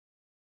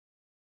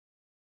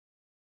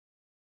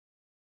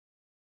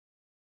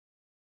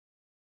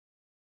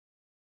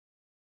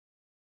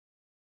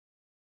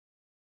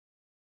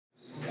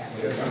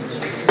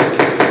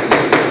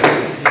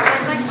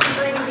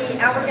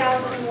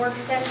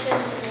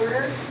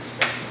order.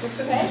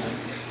 Mr. Hay?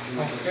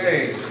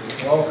 Okay,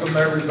 welcome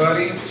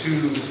everybody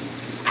to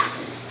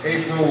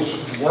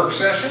April's work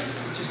session.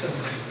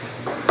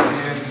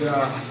 And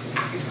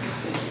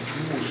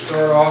we will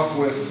start off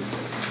with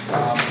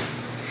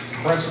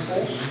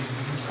principals.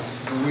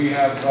 Do we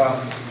have,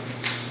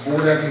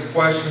 board have any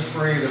questions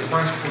for any of the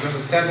principals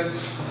in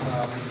attendance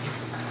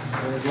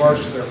in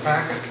regards to their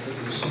packet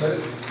that was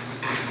submitted?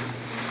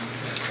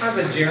 I have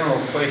a general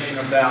question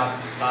about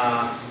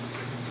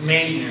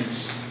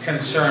maintenance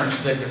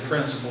concerns that the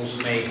principals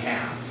may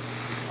have.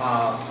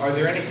 Are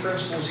there any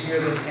principals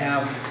here that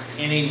have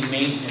any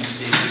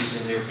maintenance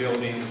issues in their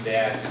building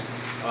that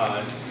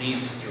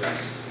needs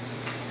addressed?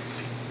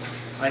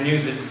 I knew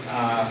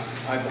that,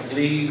 I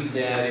believe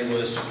that it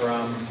was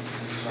from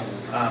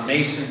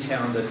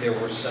Masontown that there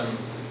were some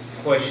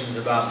questions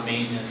about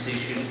maintenance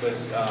issues, but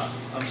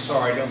I'm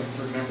sorry, I don't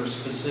remember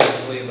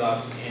specifically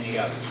about any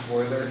others.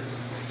 Were there?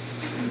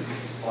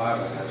 Well, I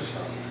haven't had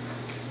some.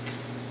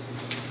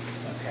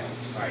 Okay,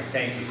 all right,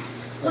 thank you.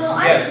 Well,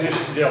 Yes,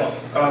 Mr. Dillon.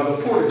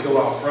 The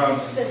portico out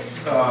front,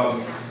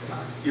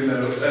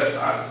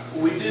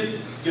 we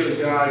did get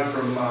a guy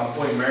from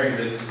Point Mary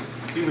that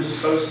he was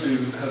supposed to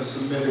have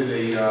submitted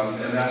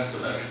an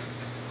estimate.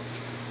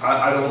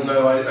 I don't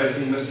know. I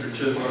think Mr.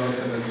 Chisholm and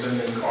him has been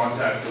in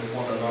contact with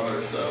one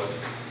another, so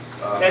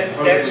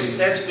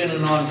That's been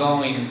an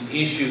ongoing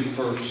issue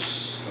for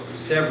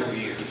several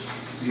years.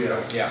 Yeah.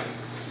 Yeah.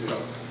 Yeah.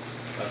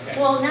 Okay.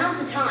 well, now's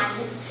the time.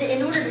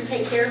 In order to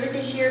take care of it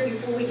this year,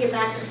 before we get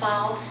back to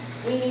fall,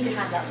 we need to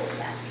have that looked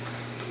at.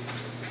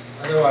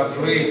 I know, I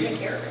So we can believe, take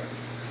care of it.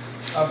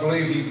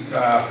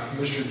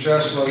 Mr.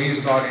 Jeslow,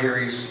 he's not here,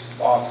 he's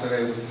off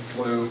today with the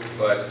flu,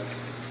 but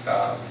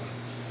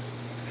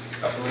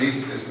I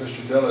believe, as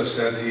Mr. Dillon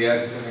said, he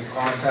had been in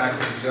contact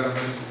with the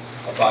gentleman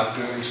about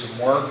doing some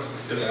work.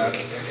 Yes,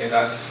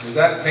 sir. Was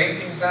that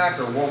painting, Zach,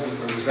 or what,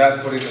 or was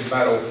that putting the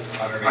metal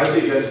underneath? I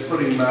think that's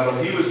putting metal.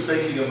 He was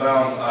thinking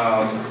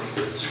about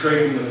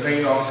scraping the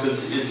paint off because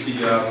it's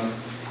the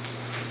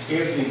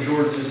Anthony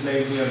George, his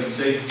name, he owns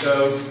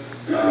Safeco.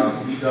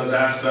 He does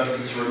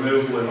asbestos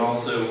removal and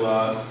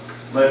also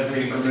lead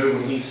paint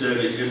removal. And he said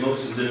it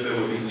looks as if it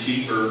would be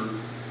cheaper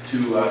to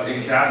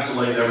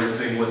encapsulate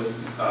everything with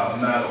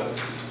metal.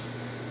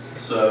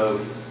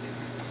 So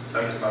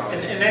that's about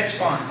it. And that's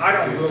fine. I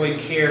don't really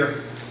care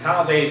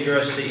how they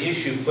address the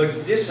issue,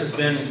 but this has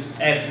been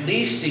at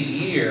least a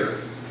year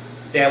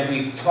that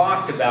we've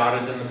talked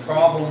about it, and the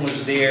problem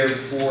was there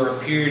for a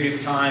period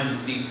of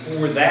time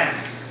before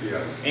that.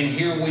 Yeah. And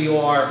here we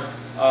are,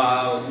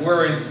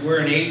 we're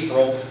in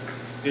April.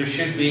 There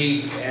should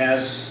be,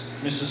 as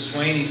Mrs.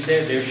 Swaney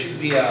said, there should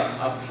be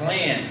a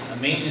plan, a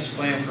maintenance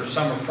plan for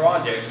summer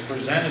projects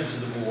presented to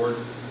the board,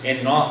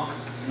 and not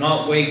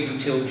wait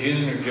until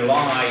June or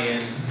July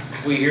and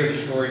we hear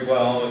the story,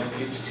 well,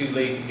 it's too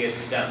late to get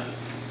it done.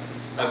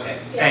 Okay,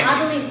 thank Yeah,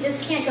 you. I believe this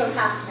can't go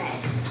past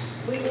May.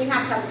 We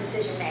have to have a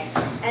decision made.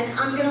 And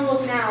I'm going to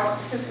look now,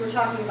 since we're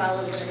talking about a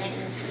little bit of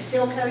maintenance, the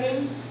seal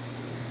coating.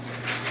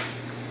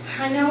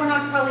 I know we're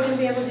not probably going to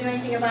be able to do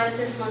anything about it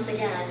this month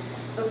again,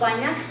 but by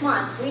next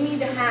month, we need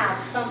to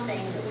have something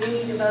that we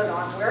need to vote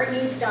on, where it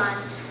needs done,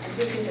 and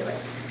who can do it.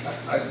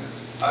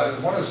 I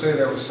want to say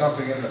there was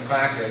something in the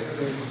packet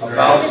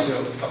about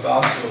seal.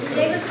 He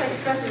gave us like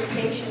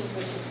specifications,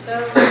 which is so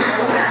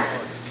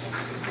important.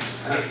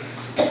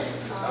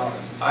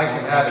 I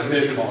can have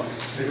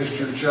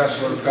Mr.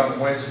 Chesler come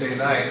Wednesday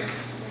night.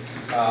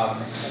 Like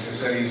I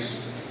said,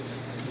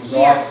 was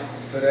off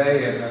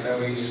today, and I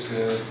know he's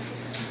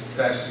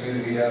texted me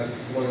that he has the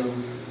flu.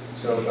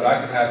 So, but I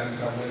can have him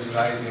come Wednesday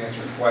night and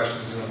answer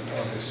questions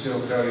on the seal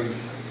coating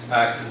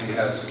pack that he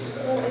has.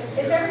 Well, if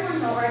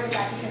everyone's all right with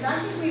that, because I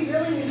think we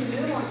really need to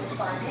do on this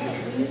by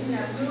May. We need to know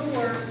who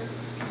we're,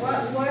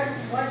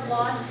 what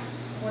lots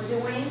we're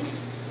doing,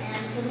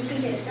 and so we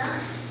can get it done.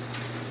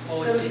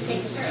 Well, So we it take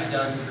needs to care of be it.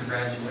 done for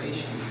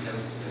graduation, so it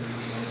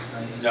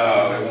would be nice.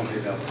 No, it won't be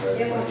done for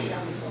It won't be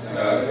done before.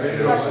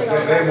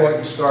 They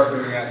wouldn't start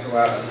doing that until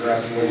after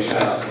graduation.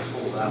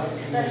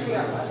 Especially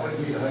our level.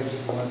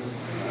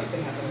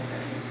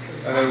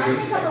 And I then we-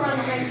 think stuff around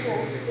the high school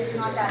is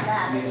not that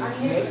bad. I mean,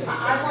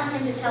 I want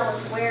him to tell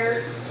us what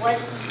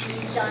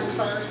he's done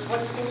first,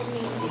 what schools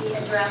need to be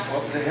addressed.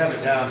 Well, they have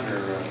it down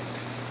here,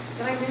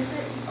 Did I miss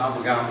it?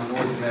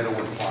 North Meadow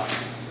and Plot.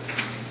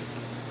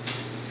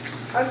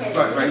 Okay,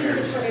 Right we need here.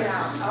 to put it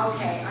out.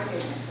 Okay, I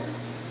did miss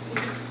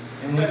it.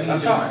 And we need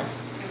I'm sorry.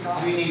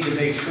 we need to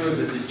make sure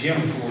that the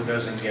gym floor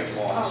doesn't get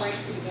Oh, lost right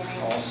at the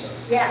beginning. also.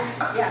 Yes,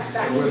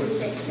 that needs to be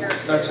taken care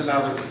of. That's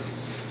another,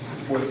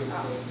 with,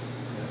 Oh.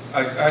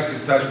 I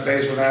could touch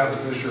base with that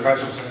with Mr.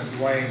 Hutchinson and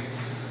Dwayne.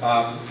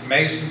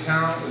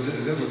 Masontown, is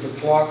it with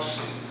the clocks?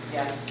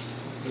 Yes.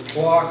 The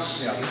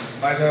clocks,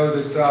 I know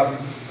that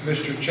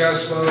Mr.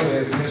 Cheslow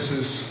and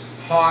Mrs.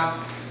 Hott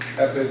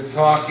have been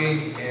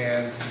talking,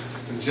 and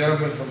the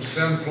gentleman from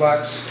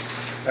Simplex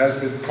has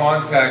been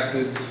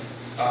contacted,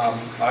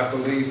 I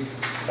believe,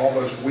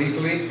 almost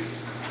weekly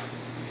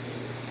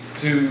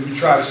to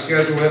try to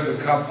schedule him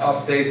to come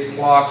update the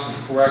clocks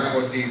and correct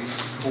what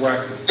needs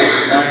corrected.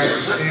 My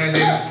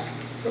understanding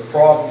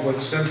problem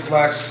with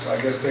Simplex.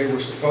 I guess they were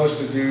supposed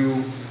to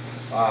do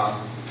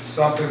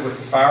something with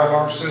the fire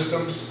alarm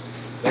systems.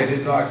 They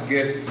did not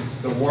get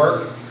the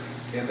work,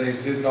 and they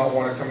did not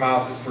want to come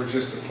out for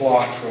just the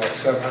clocks for like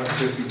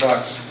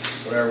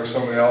 $750, whatever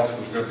somebody else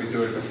was going to be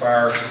doing the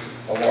fire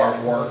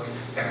alarm work.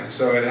 And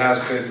so it has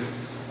been,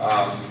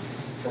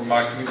 from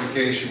my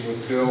communication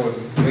with Bill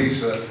and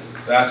Lisa,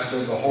 that's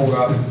been the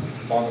holdup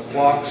on the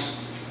clocks.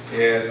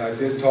 And I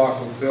did talk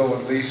with Bill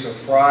and Lisa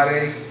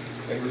Friday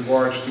in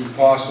regards to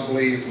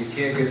possibly, if we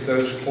can't get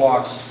those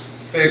clocks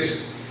fixed,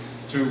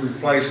 to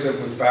replace them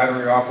with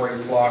battery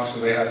operated clocks, so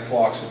they had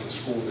clocks at the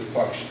school that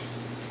function.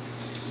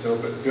 So,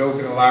 but Bill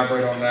can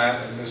elaborate on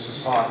that, and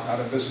Mrs. Hunt. I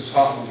know Mrs.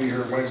 Hunt will be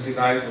here Wednesday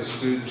night with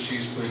students.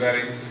 She's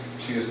presenting.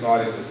 She is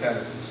not in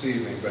attendance this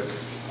evening, but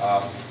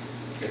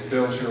if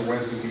Bill's here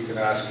Wednesday, we can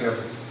ask him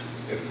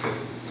if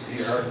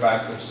he heard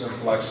back from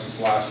Simplex since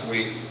last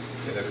week,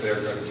 and if they're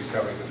going to be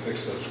coming to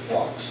fix those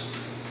clocks.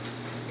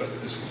 But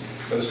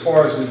as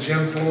far as the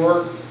gym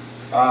floor,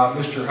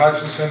 Mr.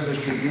 Hutchinson,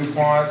 Mr.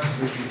 DuPont,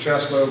 Mr.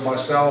 Cheslow,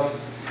 myself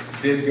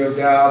did go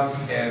down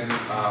and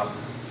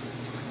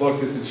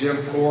looked at the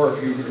gym floor.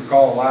 If you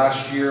recall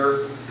last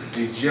year,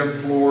 the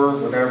gym floor,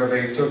 whenever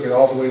they took it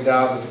all the way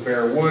down to the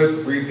bare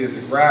wood, redid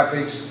the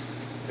graphics,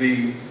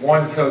 the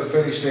one coat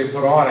finish they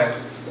put on it,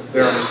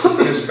 there was some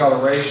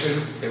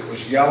discoloration. It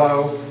was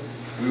yellow.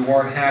 We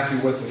weren't happy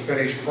with the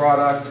finished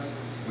product.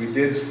 We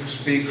did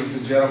speak with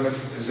the gentleman,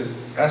 is it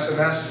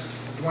SNS,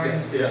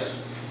 Dwayne? Yes.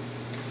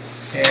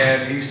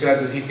 And he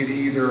said that he could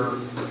either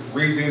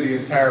redo the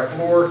entire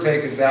floor,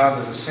 take it down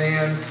to the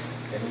sand,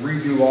 and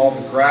redo all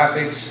the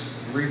graphics,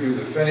 redo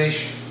the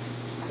finish,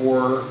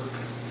 or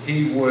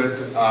he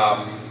would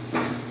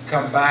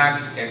come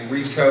back and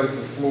recoat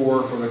the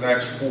floor for the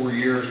next 4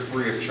 years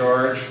free of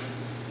charge.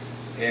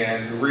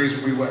 And the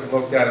reason we went and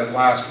looked at it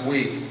last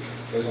week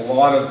is a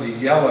lot of the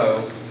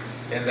yellow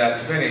in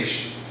that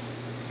finish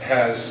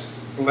has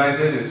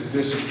blended, it's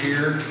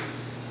disappeared,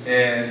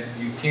 and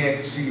you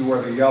can't see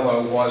where the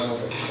yellow was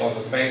on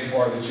the main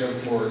part of the gym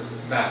floor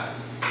now.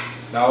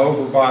 Now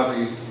over by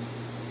the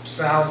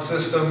sound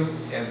system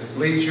and the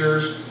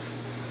bleachers,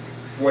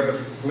 when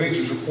the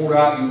bleachers are pulled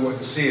out, you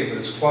wouldn't see it, but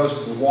it's close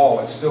to the wall.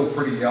 It's still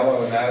pretty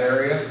yellow in that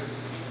area.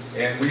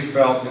 And we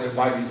felt that it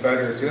might be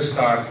better at this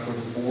time for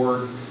the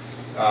board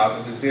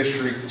and the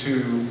district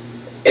to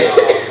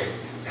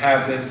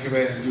have them come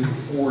in and do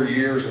 4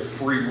 years of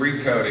free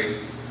recoating.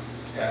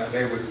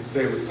 They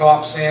would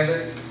top sand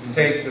it,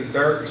 take the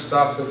dirt and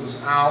stuff that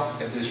was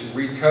out, and just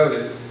recoat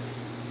it.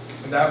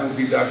 And that will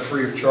be done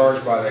free of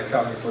charge by that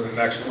company for the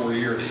next 4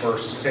 years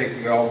versus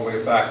taking it all the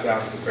way back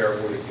down to the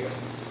bare wood again.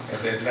 And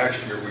then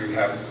next year we'd be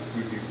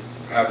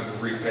having to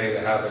repay to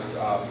have it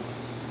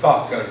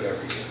top coated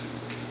every year.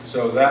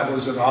 So that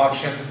was an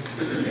option,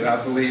 and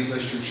I believe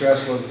Mr.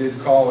 Cheslow did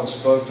call and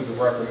spoke to the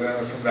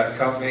representative from that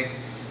company,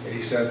 and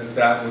he said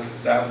that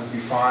would be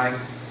fine.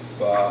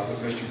 But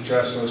Mr.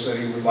 Cheslow said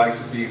he would like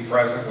to be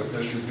present with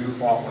Mr.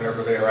 DuPont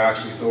whenever they are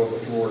actually doing the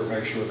floor to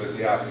make sure that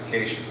the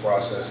application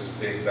process is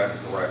being done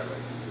correctly.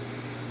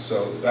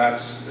 So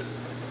that's,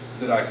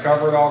 did I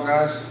cover it all,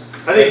 guys?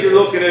 I think you're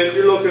looking at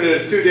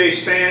a 2-day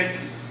span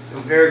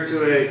compared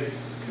to a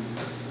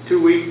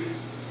 2-week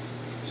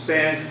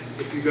span.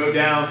 If you go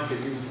down, if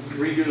you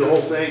redo the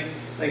whole thing,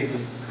 I think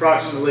it's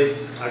approximately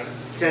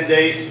 10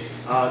 days,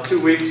 2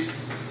 weeks,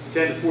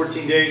 10 to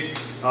 14 days.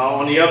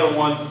 On the other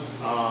one,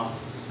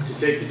 to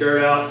take the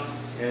dirt out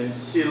and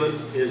seal it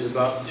is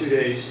about 2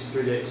 days,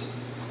 3 days.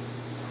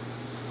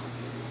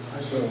 I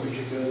think we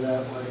should go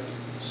that way.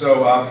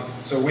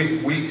 So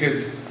we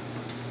could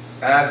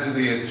add to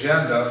the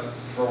agenda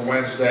for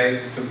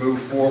Wednesday to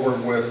move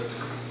forward with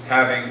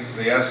having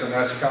the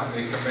SNS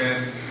company come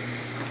in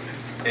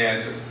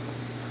and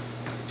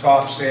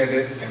top sand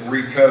it and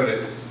recoat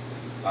it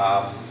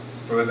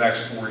for the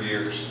next 4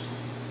 years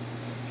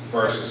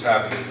versus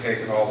having it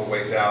taken all the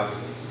way down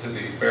to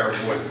the bare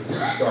wood,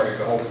 starting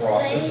the whole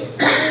process.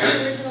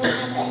 The original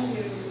company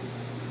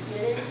who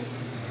did it,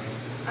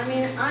 I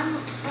mean, I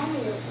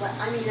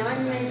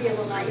may be a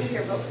little naive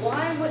here, but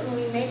why wouldn't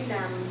we make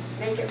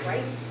it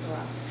right for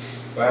us?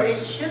 What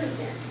it should have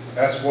been.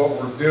 That's what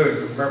we're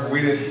doing. Remember,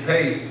 we didn't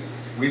pay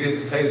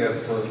them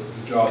for the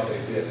job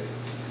they did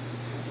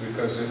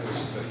because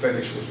the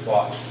finish was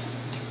botched.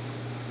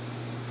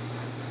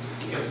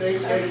 If they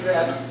take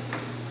that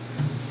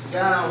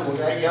down, will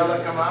that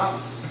yellow come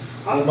out?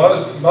 Well,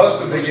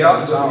 most of the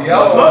yellow. You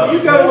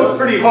got to look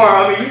pretty hard.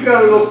 I mean, you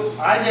got to look.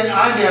 I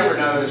never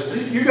noticed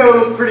it. You got to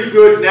look pretty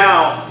good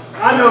now.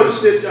 I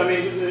noticed it. I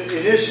mean,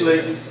 initially,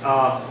 and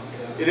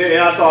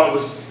I thought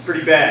it was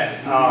pretty bad.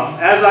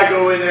 As I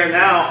go in there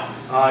now,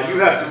 you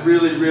have to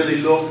really, really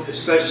look,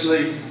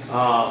 especially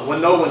when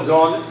no one's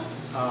on it,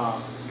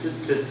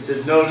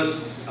 to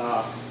notice.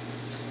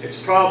 It's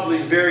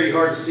probably very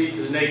hard to see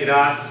to the naked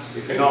eye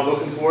if you're not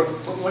looking for it.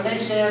 But when they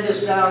sand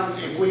this down,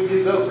 if we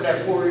do go for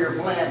that 4-year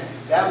plan,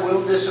 that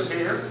will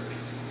disappear?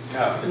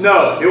 No.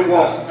 No, it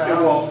won't.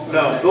 It won't.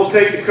 No, they'll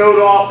take the coat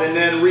off and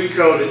then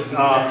recoat it.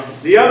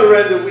 The other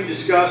end that we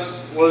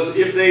discussed was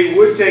if they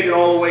would take it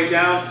all the way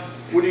down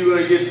what are you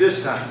gonna get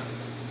this time?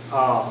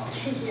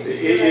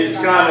 It's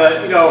kind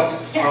of, you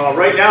know,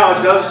 right now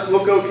it does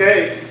look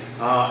okay,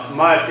 in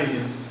my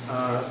opinion.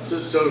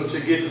 So to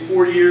get the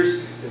 4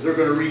 years, if they're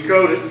gonna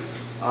recode it,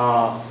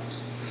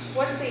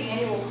 What's the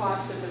annual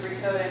cost of the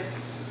recoding?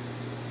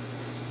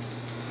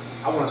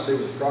 I want to say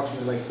it was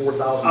approximately like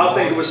 $4,000. I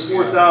think it was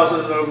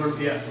 4,000 and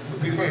over, yeah.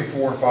 Between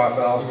 4,000 and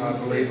 5,000, I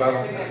believe. I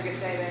don't, Significant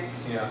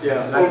savings. yeah.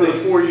 Yeah, over the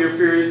 4-year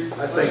period.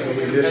 I think when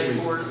we initially,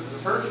 For the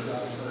first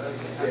job,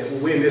 so yeah,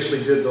 when we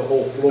initially did the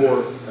whole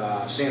floor,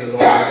 sanded it all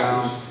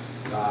down,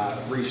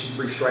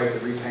 restriped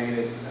it,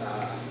 repainted,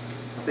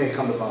 I think it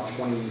come to about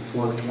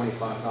 $24,000 to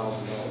 $25,000.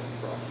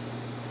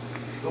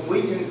 But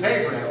we didn't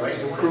pay for that, right?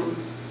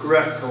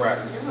 Correct.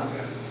 Correct.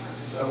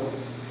 So,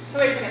 So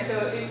wait a second,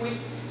 so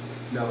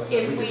No.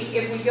 if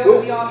we go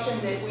with the option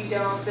that we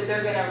don't, that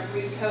they're gonna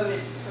recode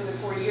it for the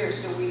 4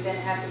 years, do we then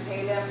have to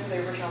pay them for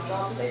the original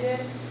job that they did?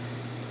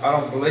 I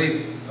don't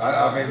believe,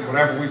 I mean,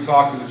 whenever we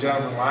talked to the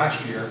gentleman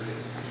last year,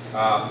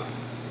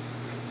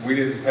 we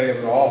didn't pay him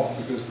at all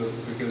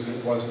because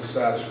it wasn't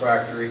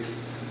satisfactory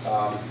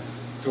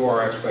to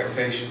our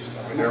expectations.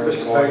 I mean, there was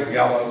a lot of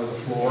yellow in the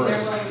floor. And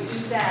they're willing to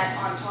eat that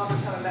on top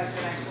of coming back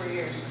for the next 4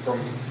 years?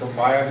 From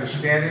my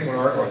understanding,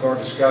 with our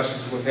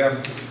discussions with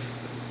him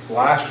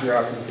last year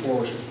after the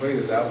floor was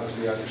completed, that was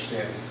the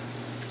understanding.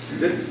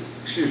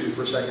 Excuse me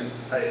for a second.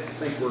 I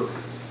think we're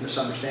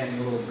misunderstanding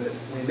a little bit.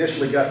 We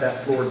initially got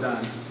that floor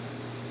done,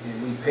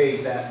 and we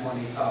paid that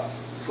money up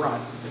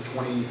front, the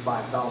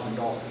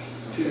 $25,000.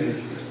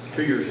 Okay?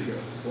 2 years ago.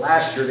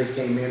 Last year, they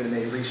came in and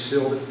they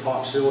resealed it,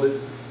 top sealed it.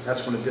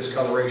 That's when the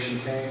discoloration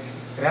came.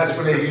 And that's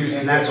when they used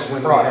And that's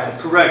when we product.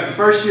 had. Correct. The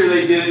first year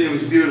they did it, it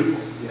was beautiful.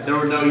 Yeah. There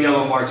were no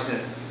yellow marks in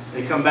it.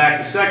 They come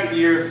back the second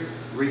year,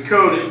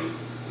 recode it,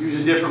 use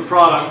a different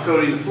product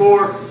coating the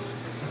floor.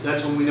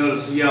 That's when we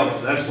noticed the yellow.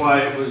 That's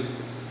why it was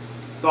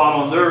thought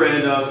on their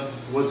end of,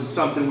 was it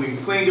something we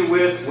cleaned it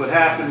with? What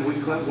happened? We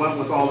went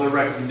with all their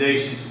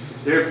recommendations.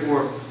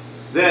 Therefore,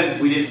 then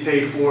we didn't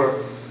pay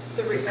for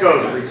The the recoding?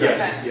 coating. Okay.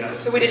 Yes, yes.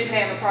 So we didn't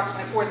pay them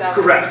approximately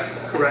 4,000? Correct,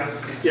 correct.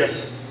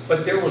 Yes.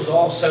 But there was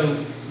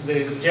also,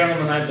 the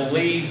gentleman, I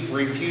believe,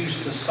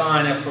 refused to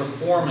sign a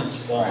performance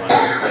bond.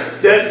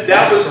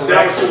 That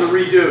was for the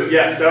redo.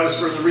 Yes, that was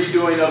for the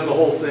redoing of the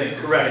whole thing.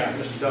 Correct,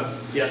 Mr. Dunn.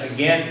 Yes.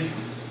 Again,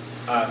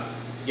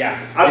 yeah.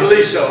 I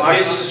believe so.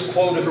 This is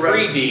quote a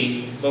Correct.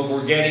 freebie, but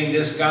we're getting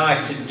this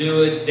guy to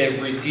do it that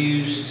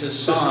refused to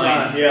sign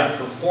sign, yeah. a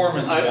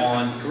performance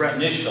bond correct.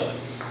 initially.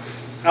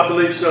 I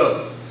believe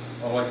so.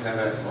 I'd like to have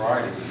that in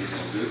writing, if you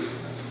can do it.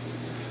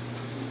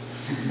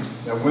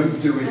 Now, when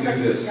do we do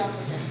this?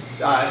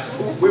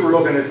 We were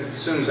looking at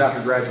as soon as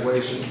after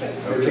graduation.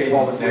 Okay,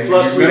 now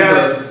Plus we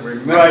have-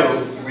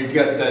 remember, we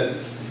got that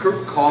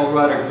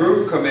Colorado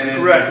group coming in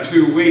Correct. for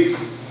 2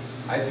 weeks.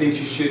 I think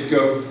you should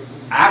go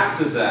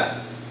after that,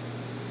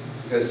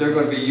 because they're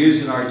going to be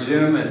using our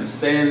gym and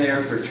staying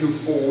there for 2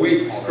 full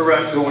weeks.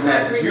 Correct. Doing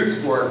that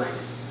youth work,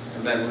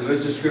 and that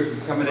religious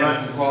group coming in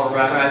from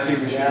Colorado. I think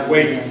we should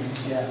wait,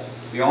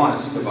 be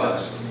honest about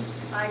it.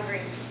 I agree.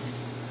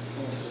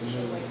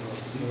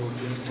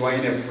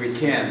 Dwayne, if we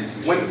can. we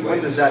should When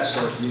wait. does that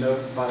start? Do you know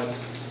by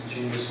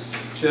chance?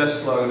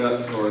 Just load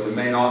up, or the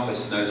main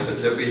office knows,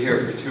 but they'll be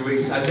here for 2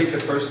 weeks. I think the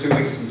first 2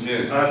 weeks in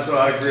June. That's what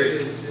I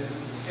agree.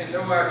 And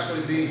they'll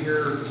actually be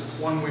here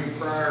 1 week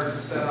prior to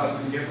set up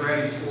and get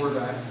ready for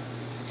that,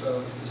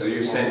 so. So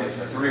you're saying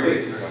 3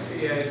 weeks?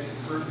 Yeah, it's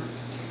through.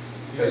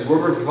 Because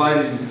we're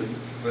providing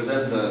for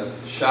them to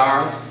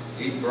shower,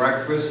 eat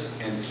breakfast,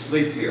 and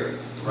sleep here,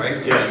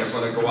 right? Yes. And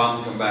they're going to go out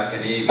and come back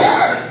in the evening.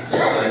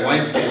 On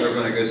Wednesday, they're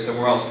going to go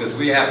somewhere else, because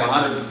we have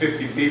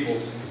 150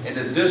 people in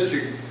the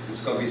district that's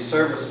going to be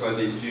serviced by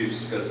these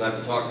youths, because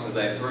I've talked to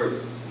that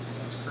group.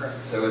 That's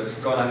correct. So it's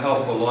going to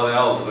help a lot of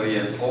elderly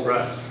and older.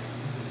 Right.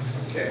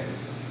 Okay.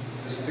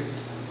 Just a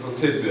little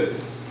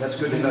tidbit. That's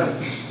good to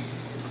know.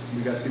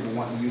 You got people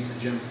wanting to use the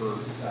gym for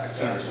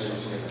camps.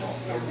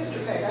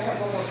 Mr. Pegg, I have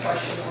one more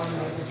question on the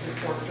maintenance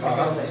report for the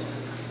buildings.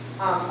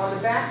 On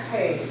the back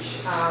page,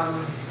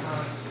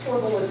 4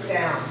 bullets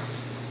down,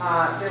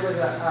 there was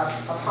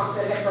a pump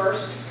that had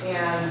burst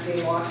and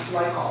they lost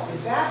glycol.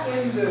 Is that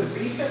in the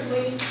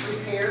recently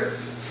repaired?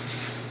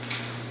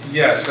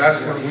 Yes, that's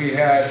when we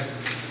had,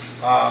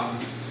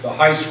 the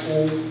high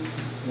school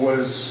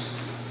was,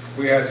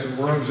 we had some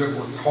rooms that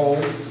were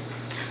cold,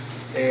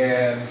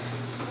 and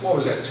what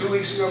was that, 2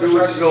 weeks ago? 2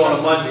 weeks ago on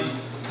a Monday.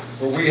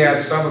 Where we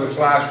had, some of the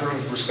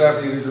classrooms were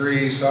 70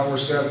 degrees, some were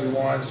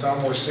 71,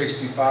 some were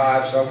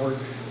 65, some were,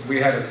 we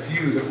had a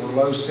few that were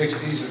low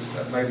 60s,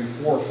 and maybe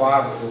 4 or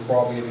 5 that were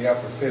probably in the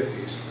upper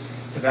 50s.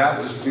 And that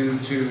was due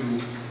to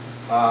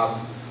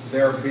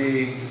there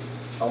being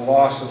a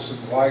loss of some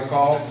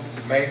glycol.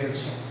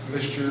 Maintenance,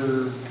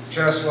 Mr.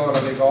 Cheslow, and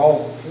I think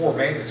all 4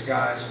 maintenance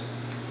guys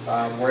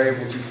were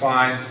able to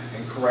find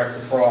and correct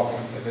the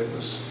problem, and it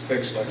was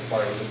fixed like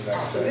part of the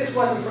next So day. this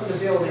wasn't from the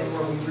building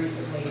where we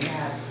recently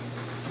had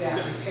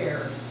that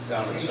repaired?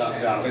 Down in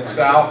South. It's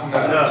south,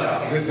 no.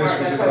 No.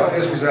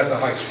 This was at the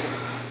high school.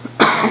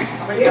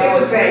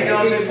 It was vague.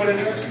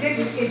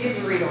 It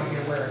didn't read on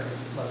here where it was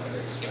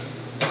located.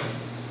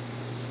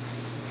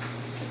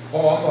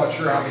 Paul, I'm not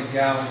sure how many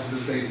gallons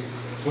that they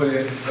put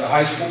in the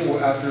high school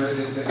after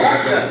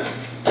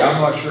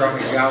I'm not sure how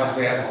many gallons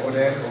they had to put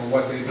in or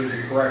what they did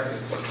to correct it.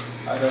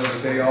 I know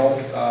that they all,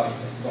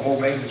 the whole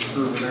maintenance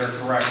crew were there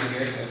correcting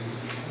it and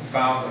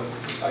found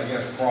the, I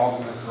guess,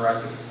 problem and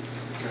corrected it.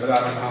 But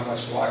I don't know how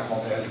much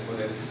glycol they had to put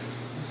in.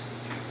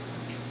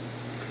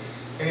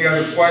 Any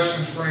other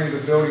questions for any of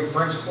the building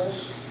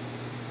principals?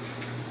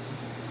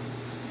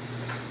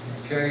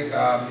 Okay,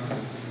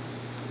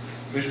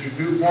 Mr.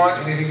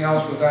 DuPont, anything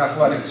else with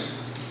athletics?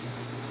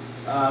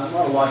 Not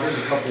a lot. There's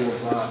a couple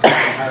of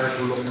hires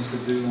we're looking to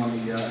do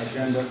on the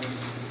agenda.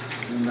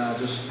 And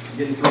just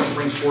getting through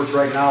spring sports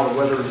right now. The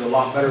weather is a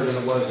lot better than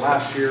it was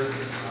last year.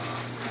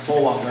 A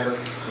whole lot better.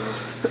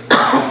 So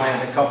I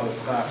had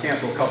to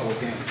cancel a couple of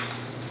games.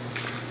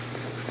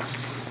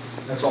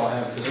 That's all I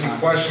have at this Any time.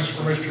 questions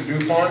for Mr.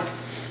 DuPont?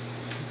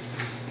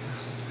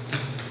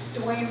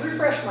 Dwayne,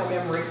 refresh my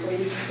memory,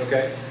 please.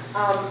 Okay.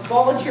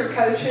 Volunteer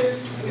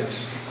coaches, Yes.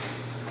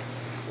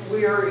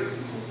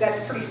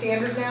 that's pretty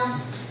standard now?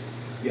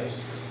 Yes.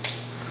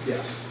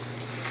 Yes.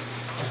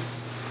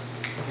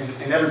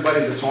 And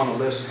everybody that's on the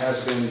list has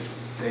been,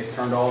 they've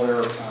turned all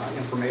their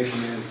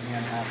information in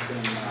and have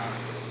been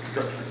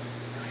structured.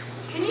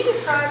 Can you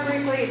describe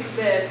briefly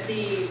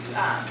the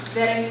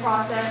vetting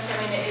process?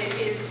 I mean,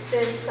 is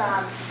this,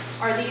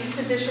 are these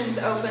positions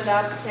opened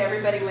up to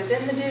everybody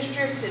within the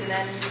district? And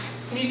then,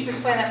 can you just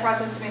explain that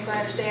process to me so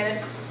I understand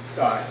it?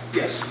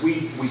 Yes,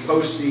 we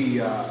post the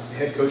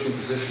head coaching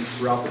positions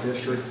throughout the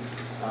district.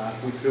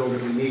 If we feel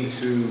that we need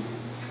to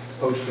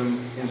post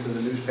them into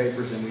the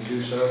newspapers, then we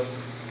do so.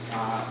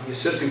 The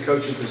assistant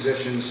coaching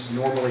positions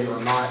normally are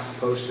not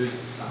posted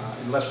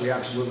unless we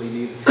absolutely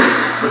need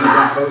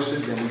them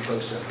posted, then we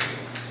post them.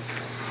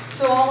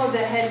 So all of the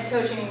head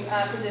coaching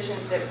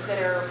positions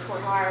that are for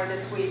hire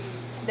this week,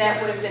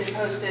 that would have been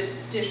posted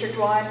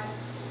district-wide?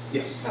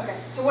 Yes. Okay.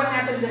 So what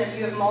happens then if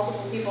you have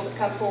multiple people that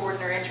come forward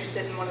and are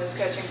interested in one of those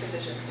coaching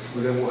positions?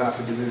 Well, then we'll have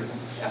to do interviews.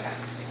 Okay.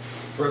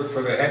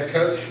 For the head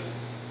coach?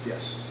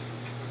 Yes.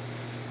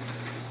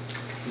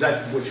 Is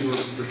that what you were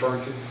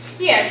referring to?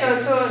 Yeah,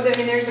 so I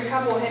mean, there's a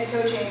couple of head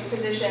coaching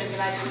positions,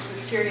 and I just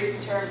was curious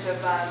in terms of,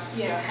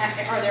 you know,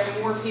 are there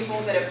more people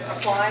that have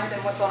applied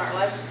than what's on our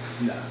list?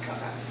 No.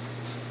 Okay.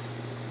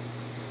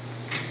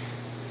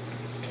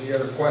 Any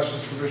other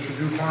questions for Mr.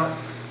 DuPont?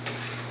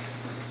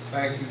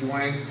 Thank you,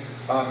 Dwayne.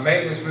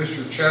 Maintenance,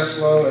 Mr.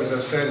 Cheslow, as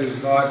I said,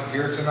 is not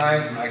here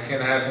tonight, and I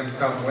can have him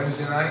come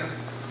Wednesday night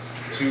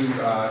to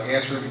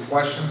answer any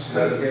questions. Is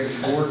that okay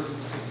with the board?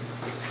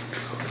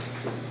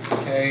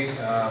 Okay.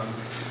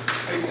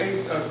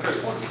 Hey,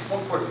 Chris,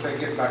 one quick thing,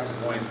 get back to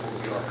Dwayne before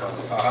we are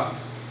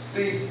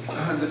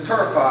covered. The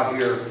turf out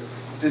here,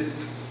 did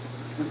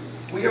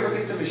we ever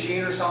get the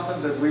machine or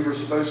something that we were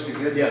supposed to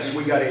get? Yes,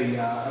 we got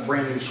a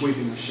brand new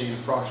sweeping machine,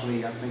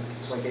 approximately, I think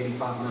it's like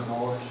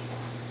 $8,500.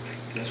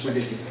 Yes, we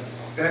did get that.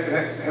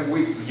 Have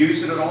we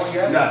used it at all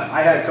yet? No,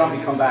 I had a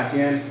company come back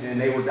in, and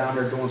they were down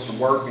there doing some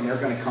work, and they're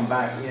going to come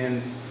back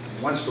in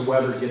once the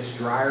weather gets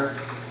drier.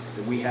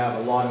 That we have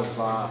a lot of,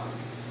 I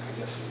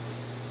guess,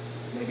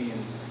 maybe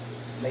in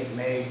late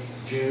May,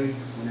 June,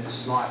 when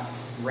it's not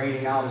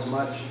raining out as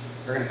much.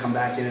 They're going to come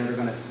back in and they're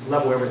going to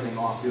level everything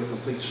off, do a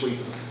complete sweep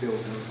of the field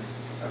and everything.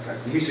 Okay.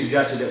 And he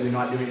suggested that we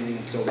not do anything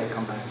until they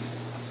come back.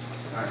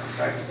 All right,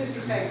 thank you.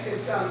 Mr. Peg,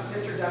 since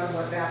Mr. Dunn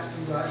went back to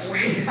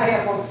Dwayne, I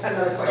have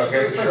another question.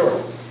 Okay, for sure.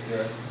 principals.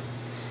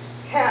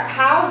 Yeah.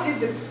 How did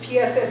the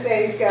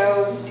PSSAs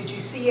go? Did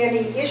you see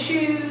any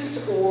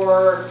issues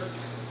or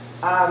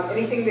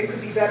anything that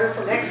could be better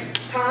for next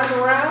time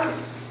around?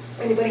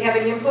 Anybody have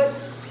any input?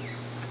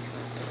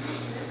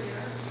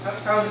 I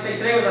was going to say,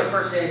 today was our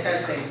first day of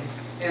testing,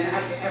 and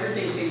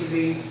everything seemed to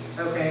be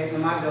okay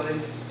in my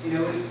building. You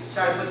know, we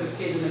try to put the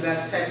kids in the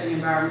best testing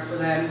environment for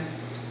them,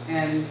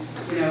 and,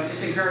 you know,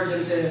 just encourage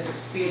them to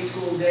be at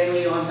school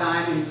daily on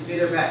time and do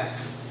their best.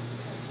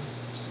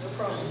 No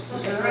problem.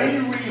 Is there any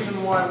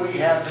reason why we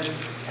haven't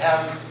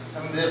have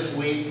them this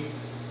week?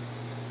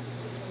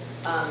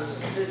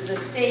 The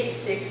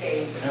state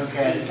dictates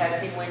Okay. the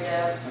testing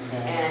window,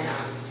 Okay. and,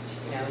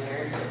 you know, in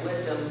their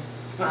wisdom,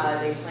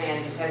 they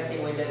planned the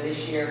testing window this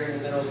year in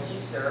the middle of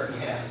Easter.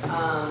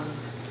 Yeah.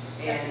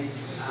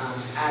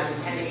 As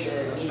intended,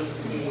 the meetings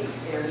of the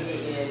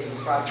intermediate unit, it was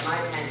brought to my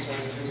attention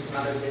through some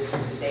other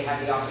districts that they had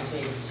the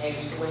opportunity to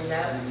change the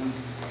window.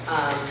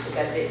 But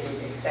that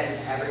didn't extend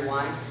to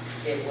everyone.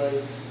 It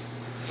was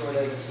sort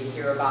of, if you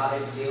hear about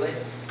it, do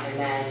it. And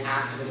then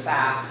after the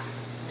fact,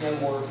 no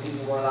more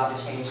people were allowed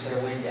to change their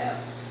window.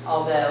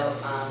 Although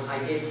I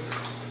did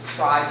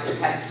try to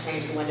attempt to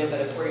change the window,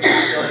 but according to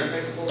the building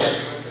principals, I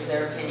listened to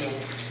their opinion,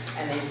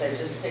 and they said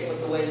just stick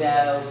with the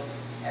window.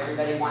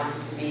 Everybody wants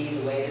it to be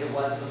the way that it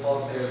was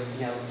before. They're,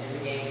 you know, in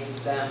the game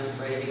zone,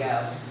 ready to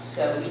go.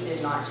 So we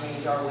did not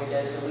change our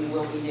window. So we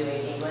will be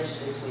doing English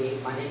this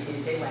week, Monday,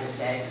 Tuesday,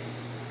 Wednesday.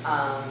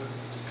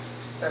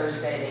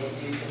 Thursday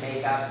they do some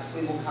makeups.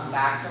 We will come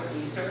back from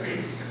Easter.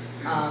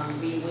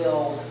 We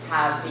will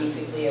have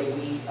basically a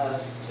week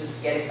of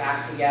just get it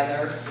back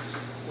together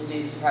we'll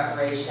do some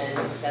preparation.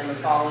 Then the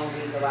following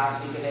week, the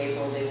last week of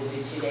April, they will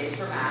do 2 days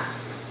for math,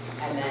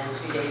 and then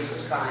 2 days for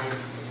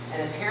science.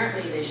 And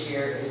apparently this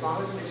year, as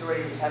long as the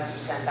majority of the tests are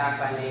sent back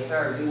by May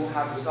 3rd, we will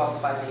have results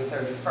by May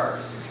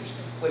 31st,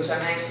 which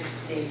I'm anxious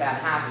to see if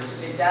that happens.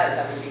 If it does,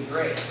 that would be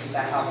great, because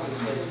that helps us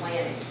with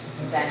planning.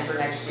 Then for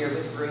next year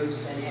with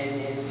groups and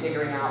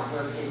figuring out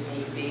where kids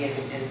need to be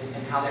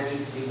and how their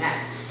needs to be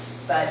met.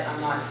 But I'm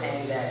not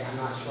saying that, I'm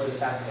not sure that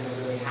that's going to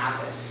really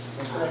happen.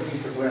 Thank you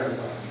for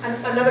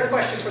clarifying. Another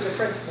question for the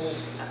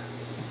principals.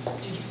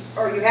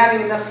 Are you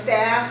having enough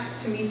staff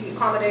to meet the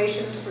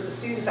accommodations for the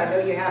students? I know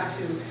you have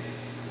to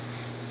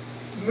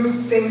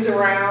move things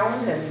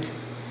around, and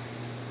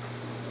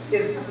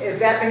is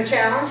that been a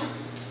challenge?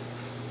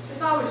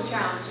 It's always a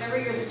challenge.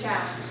 Every year's a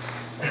challenge.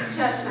 It's a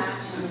chess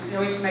match. You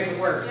always make it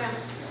work. Yeah.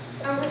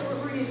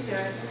 Oh, we're used to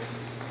it.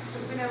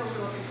 We know what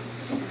we're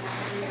looking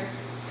at every year.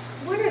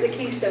 When are the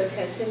Keystone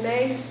tests, in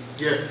May?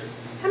 Yes.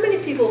 How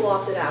many people have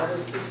opted out of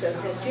those Keystone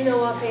tests? Do you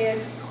know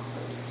offhand?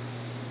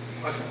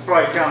 I can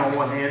probably count on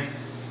one hand.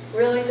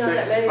 Really? Not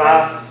that 6, many?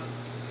 5,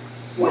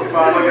 45.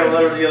 I got a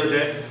letter the other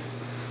day.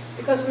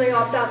 Because when they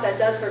opt out, that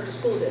does hurt the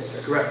school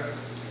district. Correct.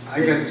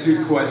 I got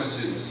 2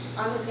 questions.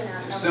 I was going to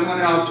ask. If someone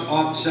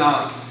opts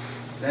out,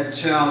 that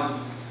child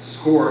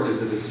score,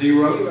 is it a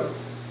 0?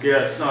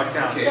 Yeah, it's not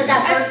counted. So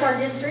that hurts our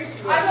district?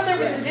 I thought there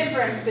was a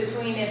difference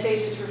between if they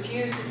just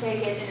refused to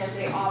take it and if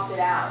they opted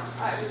out.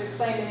 It was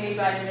explained to me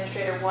by an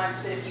administrator once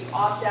that if you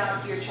opt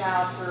out your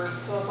child for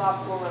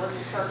philosophical,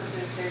 religious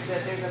purposes,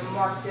 there's a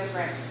marked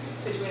difference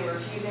between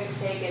refusing to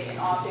take it and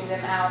opting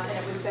them out, and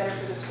it was better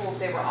for the school if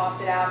they were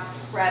opted out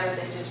rather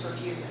than just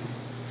refusing.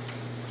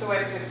 The way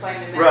it was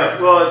explained to me.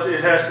 Right. Well, it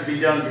has to be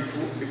done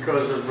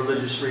because of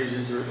religious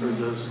reasons or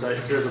those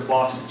types. There's a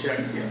box to check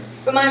again.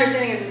 But my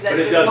understanding is that But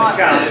it does doesn't not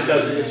count. It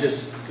doesn't. It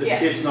just the Yeah.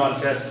 kid's not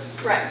tested.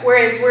 Right.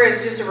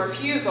 Whereas just a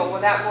refusal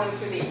without going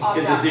through the opt-out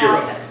Is a 0.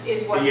 process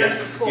is what Yes.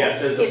 hurts the school.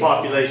 Yes. As the If-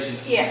 population.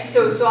 Yeah,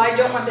 so I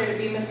don't want there to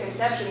be a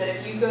misconception that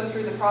if you go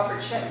through the proper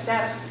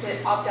steps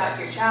to opt out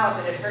your child,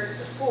 that it hurts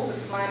the school,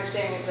 because my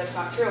understanding is that's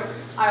not true.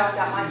 I opt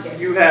out my kids.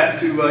 You have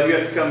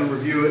to come and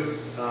review it.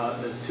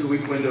 The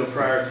 2-week window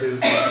prior to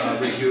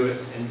review it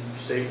and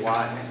state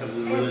why of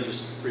the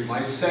religious reasons.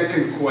 My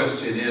second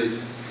question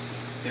is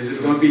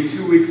it going to be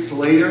 2 weeks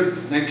later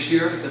next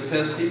year, the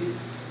testing?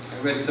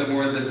 I read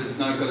somewhere that it's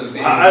not going to be.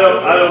 I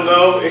don't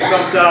know. It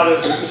comes out,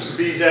 as Mrs.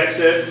 Bezak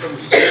said, from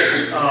the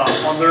state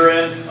on their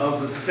end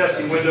of the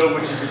testing window,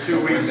 which is a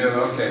 2 weeks.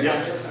 Window, okay.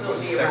 Yeah. It'll still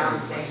be around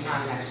the same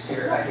time next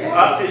year.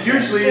 It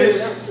usually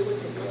is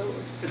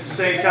at the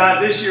same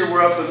time. This year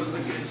we're up,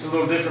 it's a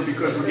little different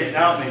because we're getting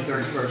out May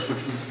 31st, which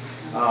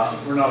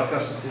we're not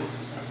accustomed to.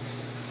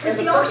 If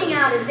the opting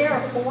out, is there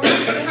a form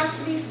that has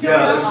to be filled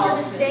Yeah. out for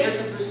the state? There's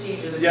a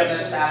procedure that Yep.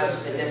 they've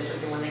established in the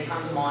district, and when they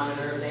come to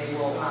monitor, they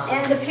will.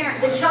 And the parent,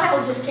 the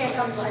child just can't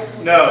come to high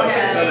school. No, to take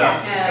the no, no.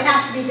 test. It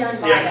has to be done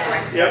by Yes.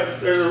 them.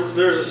 Yep.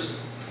 There's a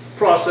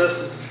process.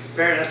 The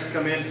parent has to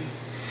come in.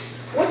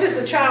 What does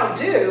the child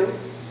do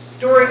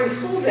during the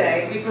school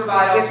day? We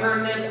provide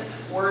alternative,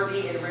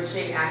 worthy,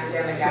 enriching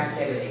academic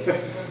activity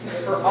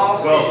for all Well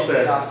students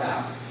said. that opt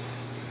out.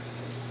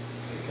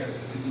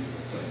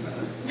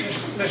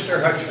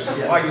 Mr.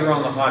 Hutchinson, while you're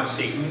on the hot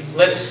seat,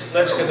 let's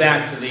go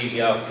back to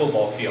the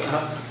football field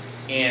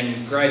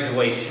and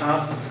graduation.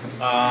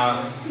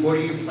 What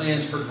are your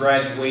plans for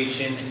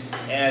graduation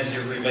as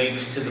it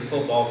relates to the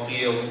football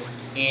field?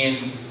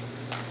 And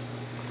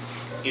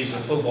is the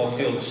football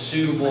field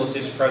suitable at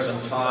this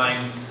present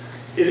time?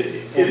 It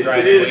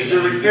is.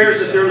 The repairs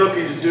that they're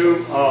looking to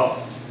do,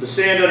 the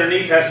sand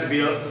underneath has to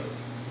be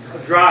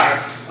dry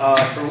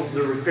for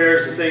the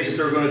repairs and things that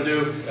they're going to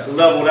do to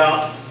level it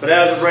out. But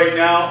as of right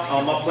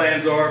now, my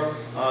plans are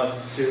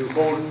to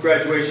hold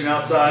graduation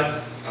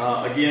outside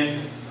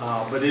again,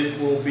 but it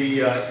will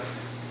be,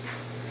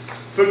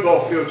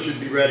 football field should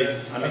be ready.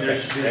 I mean, there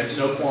should be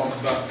no qualms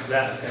about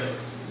that.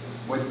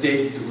 What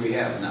date do we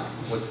have now?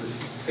 What's the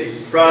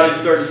It's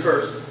Friday the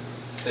 31st.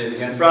 Say it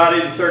again.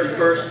 Friday the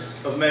 31st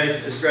of May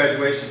is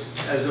graduation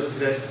as of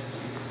today.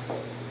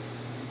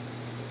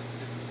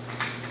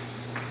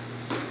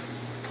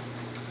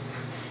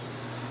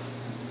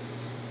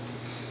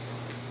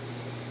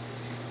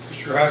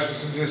 Mr.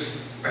 Hutchinson, just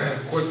a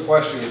quick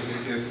question.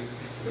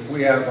 If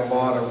we have a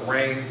lot of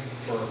rain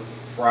for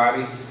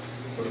Friday,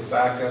 would a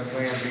backup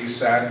plan be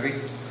Saturday?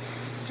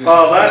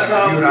 Last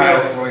time, you and I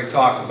don't really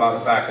talk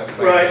about a backup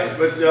plan. Right,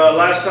 but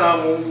last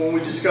time when we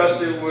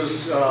discussed it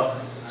was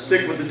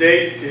stick with the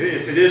date.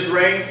 If it is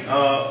rain,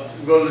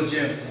 go to the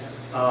gym.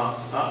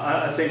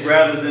 I think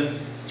rather than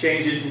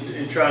change it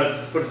and try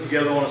to put it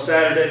together on a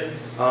Saturday,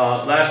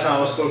 last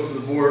time I spoke to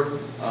the board,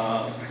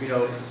 you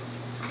know,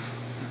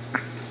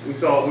 we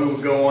thought we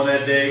would go on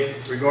that day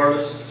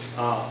regardless.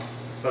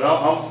 But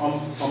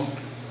I'm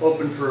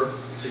open for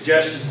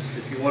suggestions.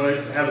 If you want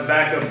to have a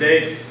backup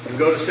day and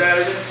go to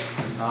Saturday,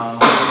 we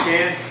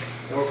can,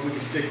 or if we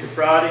can stick to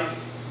Friday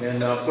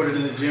and put it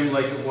in the gym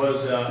like it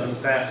was in the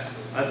past.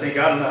 I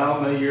don't know how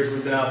many years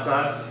we've been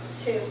outside.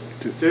 2.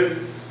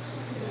 2?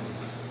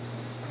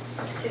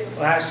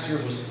 Last year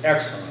was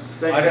excellent.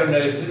 Thank I you. don't know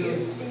The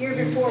who year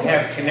you before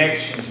have was-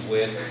 connections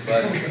with,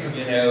 but,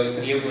 you know,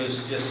 it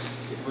was just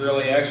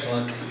really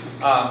excellent.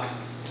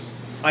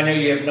 I know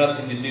you have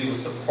nothing to do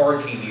with the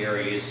parking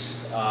areas,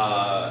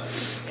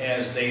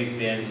 as they've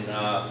been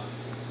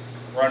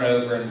run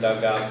over and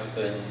dug up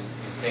and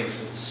things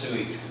with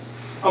sewage.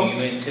 Do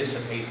you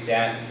anticipate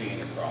that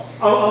being a problem?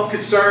 I'm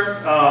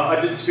concerned.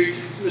 I did speak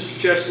to Mr.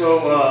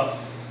 Cheslow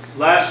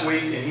last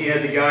week, and he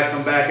had the guy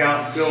come back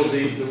out and fill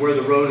where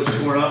the road is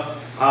torn up.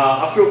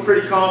 I feel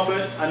pretty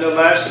confident. I know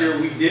last year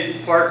we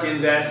didn't park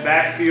in that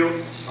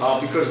backfield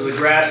because of the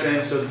grass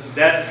end, so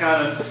that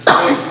kind of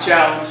was a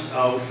challenge.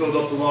 We filled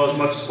up the lawn as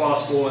much as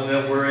possible, and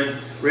then we're in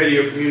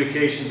radio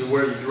communications of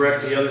where to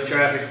direct the other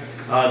traffic.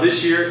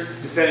 This year,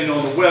 depending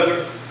on the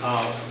weather,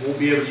 we'll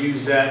be able to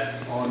use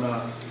that on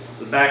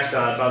the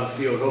backside by the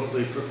field,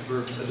 hopefully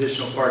for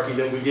additional parking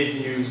that we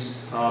didn't use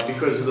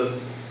because of the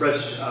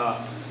fresh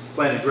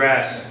planted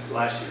grass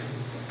last year.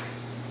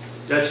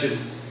 That should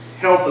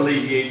help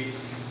alleviate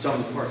some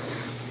of the parking.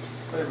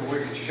 Maybe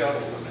we could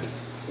shuttle them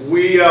in.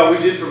 We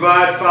did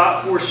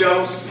provide 4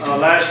 shuttles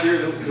last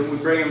year that we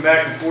bring them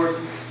back and forth.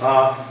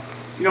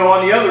 You know,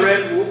 on the other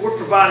end, we're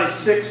providing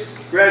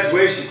 6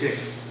 graduation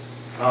tickets.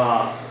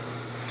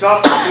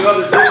 Talking to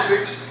other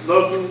districts,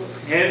 local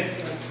and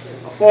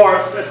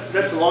afar,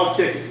 that's a lot of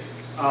tickets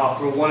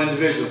for one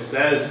individual.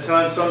 That is a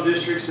ton. Some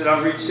districts that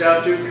I've reached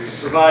out to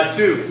provide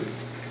 2.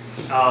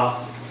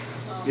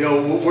 You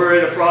know, we're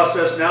in a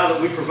process now that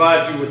we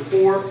provide you with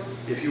 4.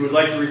 If you would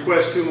like to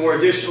request 2 more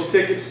additional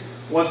tickets,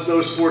 once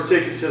those 4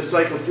 tickets have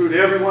cycled through to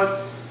everyone,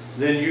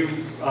 then you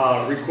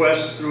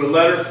request through a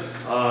letter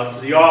to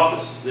the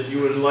office that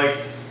you would like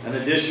an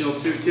additional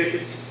 2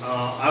 tickets.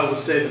 I would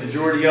say the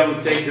majority of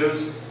them take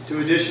those 2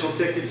 additional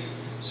tickets.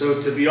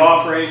 So to be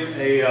offering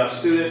a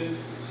student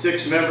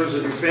 6 members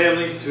of your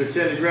family to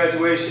attend the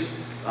graduation,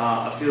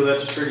 I feel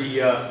that's pretty,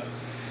 you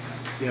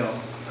know,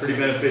 pretty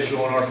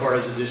beneficial on our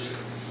part as a district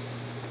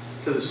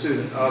to the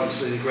student,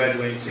 obviously the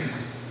graduating senior.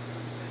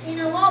 You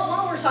know,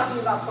 while we're talking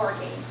about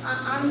parking,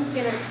 I'm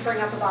going to bring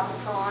up about the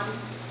prom.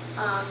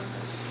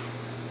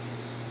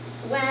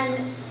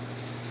 When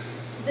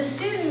the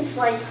students,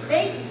 like,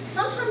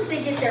 sometimes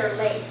they get there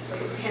late for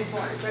the Grand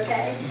March,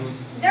 okay?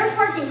 They're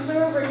parking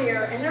clear over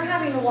here, and they're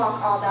having to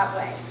walk all that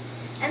way.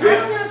 And I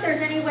don't know if there's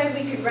any way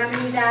we could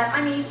remedy that.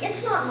 I mean,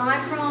 it's not my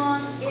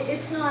prom.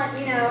 It's not,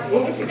 you know,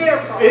 it's their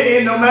prom.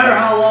 And no matter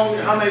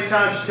how many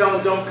times you tell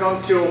them don't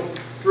come till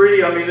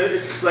 3, I mean,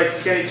 it's like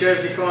Kenny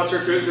Chesney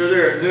concert. They're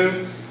there at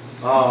noon.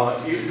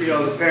 You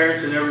know, the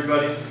parents and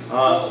everybody.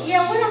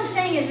 Yeah, what I'm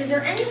saying is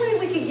there any way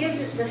we could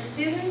give the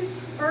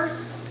students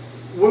first?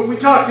 We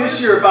talked this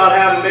year about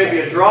having maybe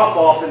a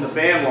drop-off in the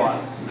band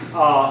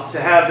lot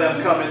to have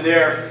them come in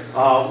there.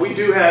 We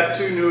do have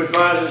 2 new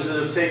advisors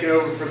that have taken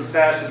over from the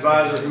past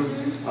advisor who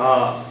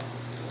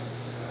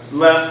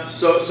left.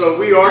 So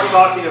we are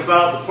talking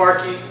about the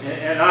parking,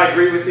 and I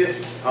agree with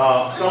you.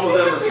 Some of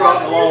them are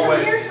trotting a long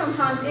way. Here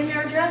sometimes in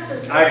their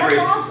dresses. I agree.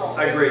 That's awful.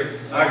 I agree.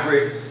 I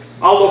agree.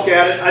 I'll look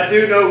at it. I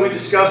do know we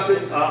discussed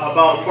it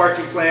about a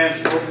parking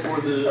plan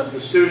for the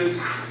students.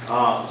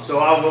 So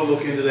I will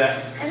look into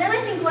that. And then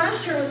I think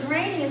last year it was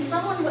raining and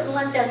someone wouldn't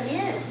let them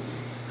in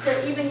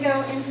to even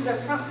go into the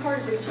front part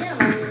of the gym.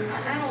 I mean,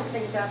 I don't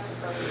think that's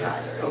appropriate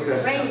either. If Okay.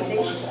 it's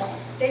raining,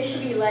 they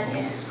should be let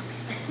in.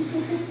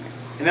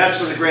 And that's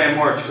for the Grand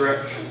March,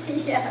 correct?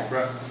 Yes.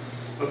 Right.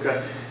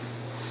 Okay.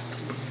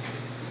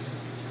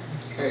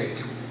 Okay.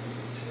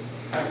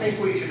 I think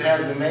we should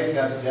have the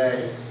makeup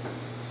day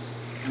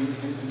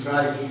and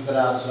try to keep it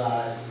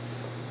outside.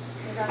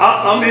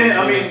 I'm in.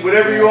 I mean,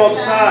 whatever you all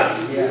decide,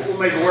 we'll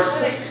make it work.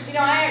 You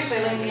know, I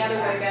actually lean the other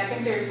way. I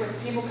think there's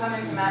with people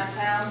coming from out of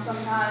town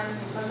sometimes,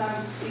 and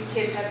sometimes these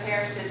kids have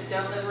parents that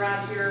don't live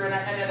around here, and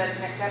I know that's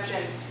an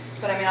exception.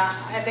 But I mean,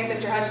 I think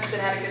Mr. Hutchinson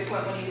had a good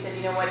point when he said,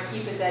 you know what,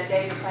 keep it that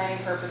day for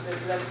planning purposes.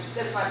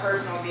 That's my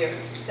personal view.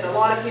 That a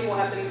lot of people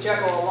have to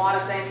juggle a lot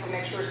of things to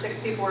make sure 6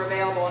 people are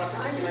available on a I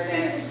just particular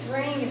think day. if it's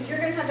rain, if you're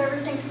going to have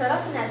everything set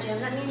up in that gym,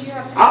 that means you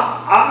have to.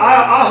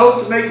 I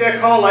hope to make that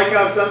call like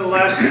I've done the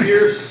last 2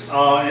 years,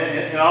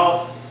 and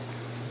I'll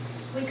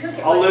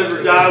live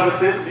or die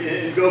with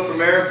it and go from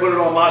there and put it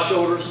on my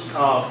shoulders.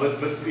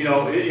 But you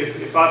know,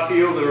 if I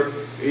feel there,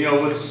 you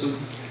know, with some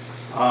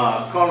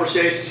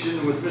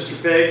conversation with Mr.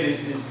 Pegg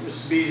and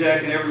Mrs.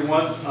 Bezak and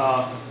everyone,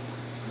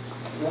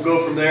 we'll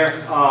go from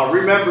there.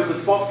 Remember the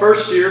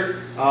first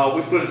year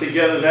we put it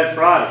together that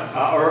Friday,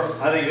 or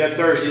I think that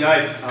Thursday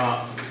night.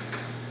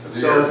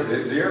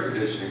 The air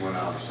conditioning went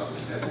out or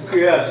something, didn't it?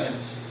 Yes.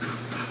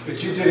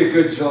 But you did a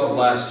good job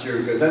last year,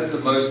 because that's the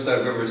most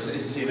I've ever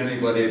seen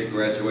anybody at a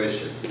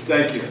graduation.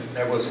 Thank you.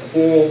 That was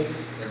full,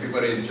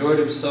 everybody enjoyed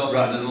himself,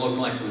 and it didn't look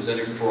like there was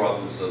any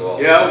problems at all.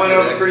 Yeah, it went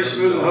over pretty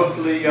smooth, and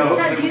hopefully... We've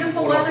had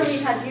beautiful weather,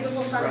 we've had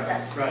beautiful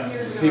sunsets. Right. 2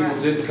 years in a People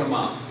row. did come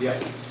out. Yeah.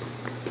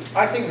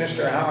 I think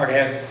Mr. Howard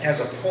has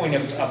a point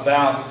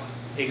about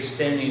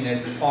extending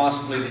it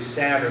possibly to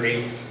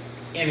Saturday.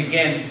 And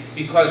again,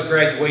 because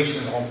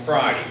graduation is on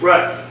Friday.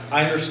 Right.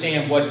 I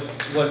understand what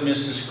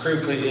Mrs.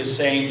 Krupa is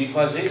saying,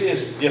 because it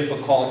is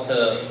difficult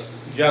to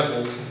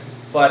juggle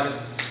but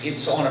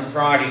it's on a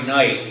Friday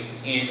night,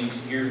 and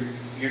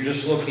you're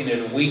just looking at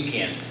a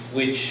weekend,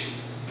 which,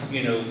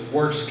 you know,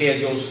 work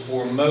schedules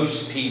for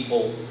most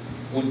people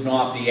would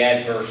not be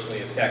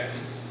adversely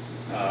affected.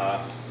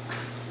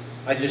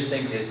 I just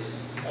think it's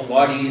a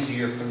lot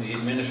easier from the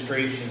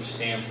administration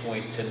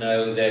standpoint to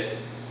know that,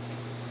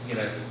 you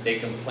know, they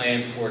can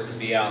plan for it to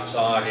be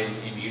outside,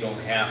 and you don't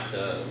have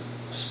to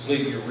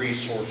split your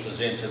resources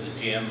into the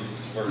gym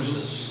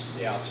versus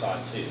the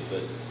outside too.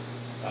 But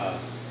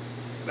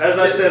As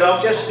I said,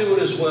 I'll just do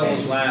it as well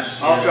as last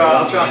year.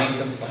 I'll try. Any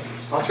complaints.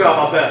 I'll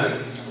try my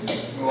best.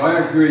 Well, I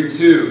agree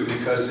too,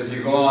 because if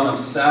you go on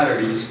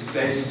Saturday,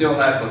 they still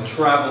have a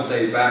travel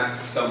day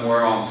back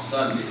somewhere on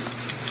Sunday.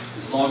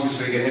 As long as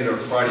we get hit on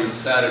Friday and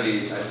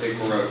Saturday, I think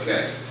we're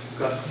okay.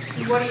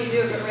 What do you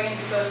do if it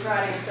rains both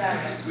Friday and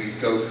Saturday? We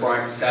go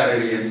Friday,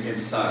 Saturday and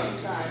inside,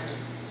 Inside.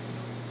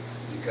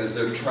 because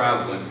they're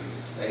traveling.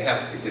 They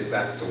have to get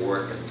back to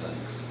work and things.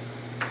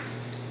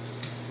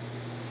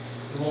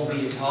 It won't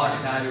be as hot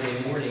Saturday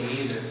morning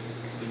either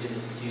if we did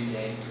it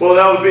Tuesday. Well,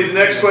 that would be the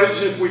next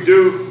question. If we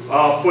do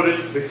put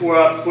it, before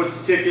I put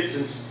the tickets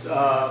and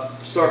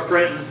start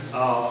printing,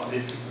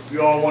 if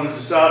you all want to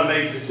decide to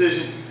make a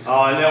decision,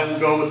 and then we'll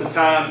go with the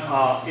time.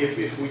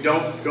 If we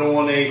don't go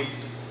on a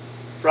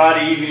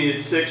Friday evening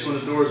at 6 when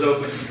the doors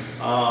open,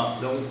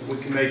 then we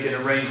can make an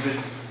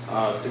arrangement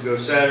to go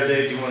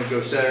Saturday. If you want to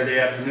go Saturday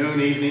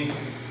afternoon, evening,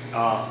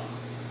 that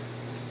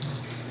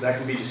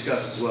can be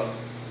discussed as well.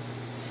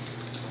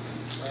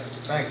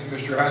 Thank you,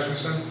 Mr.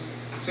 Hutchinson.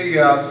 See,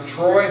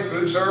 Troy,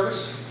 food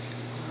service.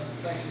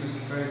 Thank you,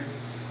 Mr. Craig.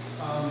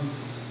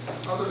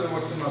 Other than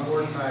what's in my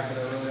board packet,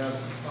 I really have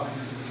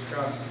nothing to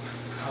discuss.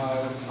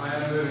 I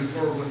am moving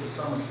forward with the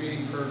summer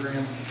feeding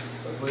program,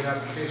 but the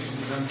application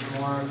will be done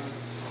tomorrow.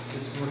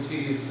 It's more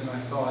tedious than I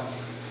thought,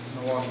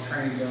 and a lot of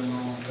training going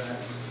on with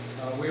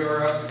that. We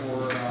are up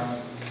for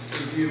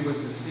review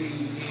with the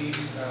CEP,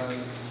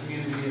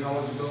 community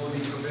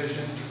eligibility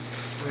provision.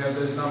 We have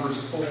those numbers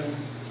pulled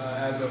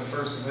as of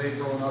 1st of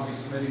April, and I'll be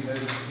submitting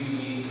those to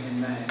PE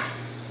in May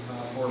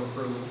for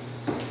approval.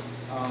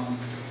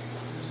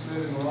 Just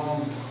moving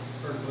along,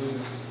 I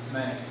believe it's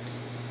May.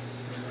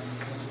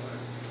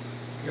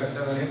 You guys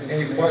have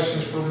Any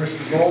questions for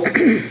Mr.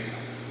 Bolden?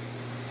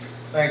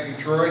 Thank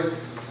you, Troy.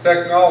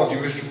 Technology,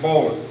 Mr.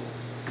 Bolden.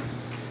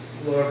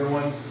 Hello,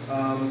 everyone.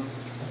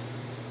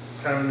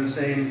 Kind of in the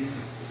same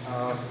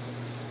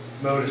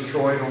mode as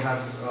Troy. Don't have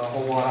a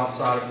whole lot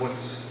outside of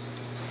what's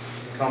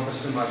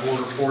encompassed in my board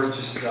report.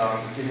 Just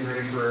getting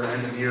ready for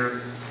end of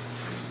year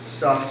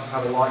stuff.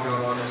 Have a lot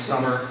going on this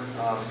summer.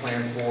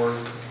 Plan for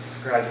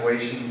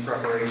graduation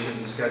preparation,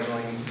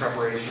 scheduling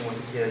preparation with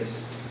the kids.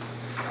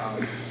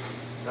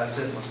 That's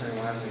it, unless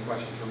anyone has any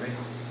questions for me.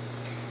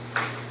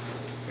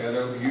 Yeah,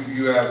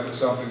 you have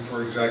something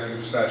for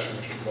executive session,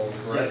 Mr. Bolden,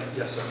 correct?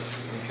 Yeah, yes, sir.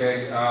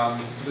 Okay,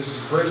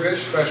 Mrs.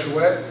 Briggish, special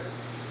ed.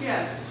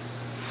 Yes.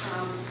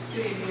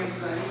 Good evening,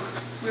 everybody.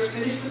 We're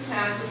finished with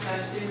passive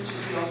testing, which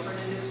is the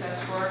alternative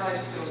test for our life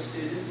skills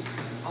students.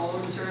 All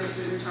the material has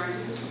been returned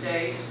to the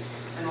state,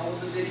 and all of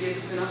the videos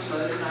have been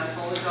uploaded. And I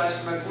apologize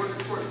for my board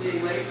report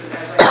being late, but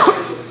as I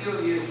said to a few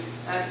of you,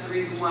 that's the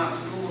reason why it was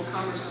a little more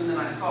cumbersome than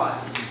I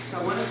thought. So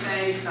I want to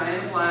thank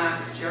Diane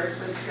Black, Jared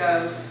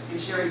Plisco,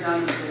 and Sherry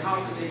Dunn for the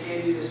help that they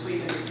gave me this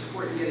week and the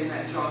support in getting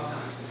that job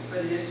done. But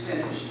it is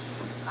finished.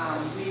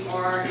 We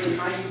are in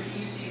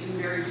IUP season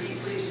very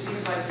deeply. It just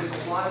seems like there's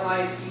a lot of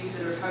IUPs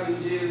that are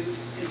coming due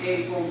in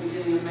April,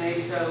 beginning of May.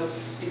 So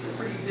it's a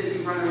pretty busy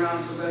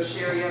runaround for both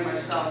Sherry and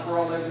myself. We're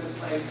all over the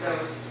place. So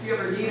if you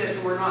ever need us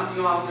and we're not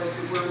in the office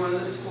and we're in one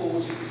of the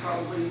schools, you can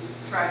probably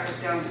track us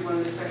down through one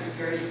of the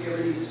secretaries if you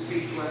ever need to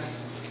speak to us.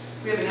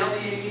 We have an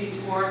LDA meeting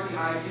tomorrow at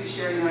the IU.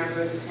 Sherry and I are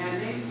both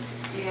attending.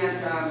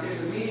 And there's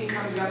a meeting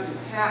coming up in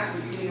PAC at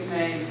the beginning of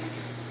May. It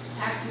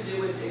has to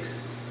do with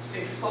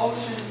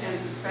expulsions and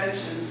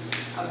suspensions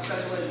of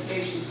special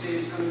education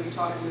students. I'm going to be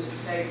talking to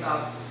Mr. Pegg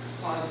about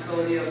the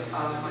possibility of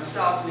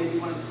myself, maybe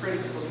one of the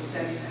principals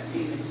attending that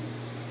meeting.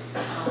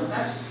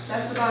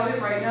 That's about it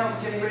right now.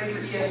 We're getting ready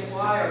for ESY.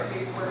 Our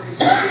paperwork is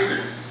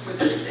due with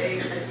the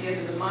state at the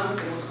end of the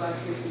month, and we're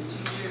collecting it from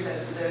teachers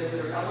as to those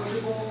that are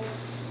eligible.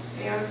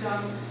 And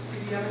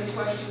if you have any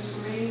questions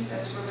for me,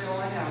 that's really all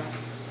I have.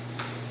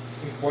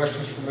 Any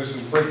questions for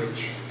Mrs.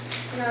 Briggish?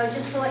 No,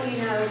 just to let you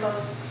know,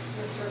 both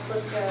Mr.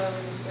 Plisco,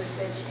 Mr.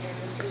 Fitch, and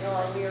Mr.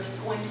 Dillon, we are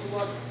going to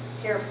look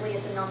carefully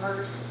at the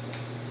numbers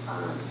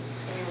and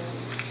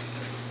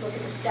look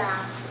at the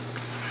staff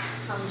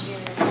come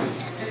June. And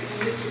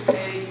Mr.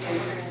 Pegg and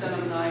Mrs.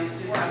 Dunham and I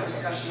did have a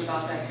discussion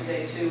about that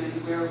today too,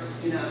 and we're,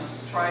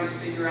 trying to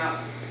figure out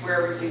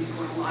where everything's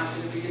going to lie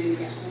at the beginning of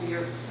the school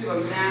year. We have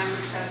a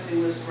massive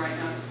testing list right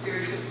now. It's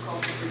very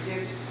difficult to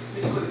predict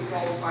who's going to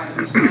qualify and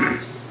who's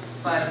not,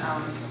 but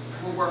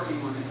we're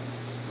working on it.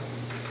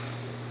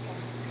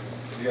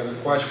 Any other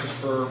questions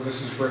for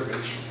Mrs.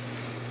 Briggish?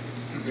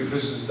 If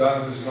Mrs.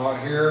 Dunham is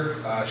not here,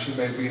 she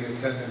may be in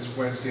attendance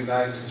Wednesday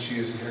night since she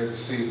isn't here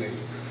this evening.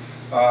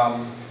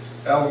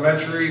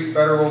 Elementary,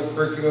 federal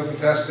curriculum and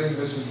testing,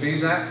 Mrs.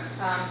 Bezak?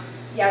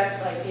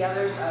 Yes, like the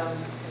others,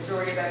 the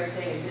majority of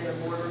everything is in the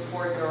board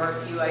report. There are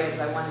a few items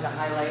I wanted to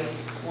highlight,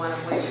 one of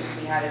which is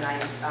we had a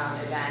nice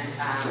event,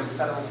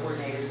 federal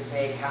coordinators of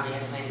Bay County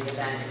and planning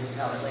event. It was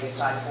held at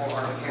Lakeside for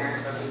our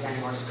parents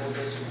representing our school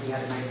district. We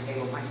had a nice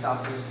table.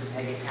 Myself and Mr.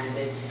 Pegg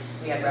attended.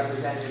 We had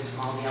representatives from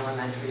all the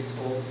elementary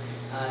schools.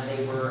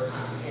 They were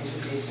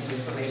introducing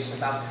information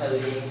about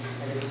coding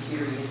and the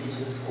computer usage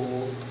in the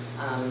schools.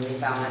 They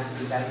found that to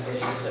be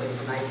beneficial, so it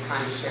was a nice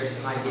time to share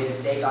some ideas.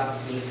 They got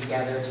to meet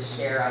together to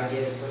share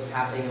ideas of what's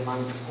happening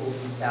among the schools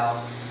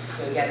themselves.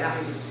 So again, that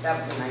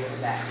was a nice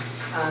event.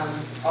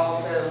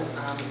 Also,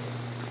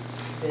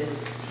 the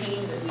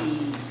team that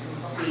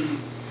we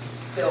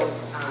built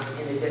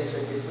in the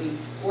district is we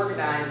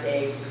organized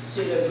a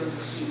pseudo group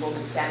of people,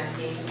 the STEM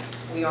team.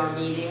 We are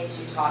meeting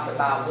to talk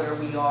about where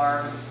we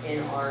are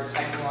in our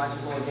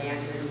technological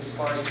advances as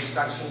far as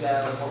instruction go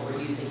and what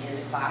we're using in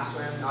the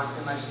classroom, not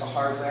so much the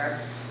hardware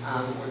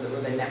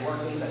or the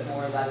networking, but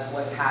more or less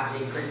what's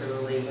happening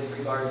curricularly with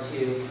regard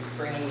to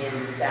bringing in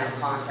the STEM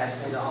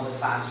concepts into all the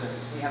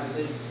classrooms. We have a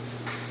good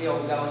deal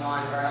going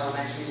on in our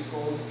elementary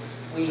schools.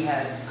 We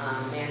have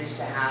managed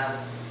to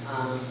have,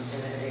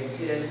 and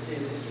kudos to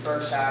Mr.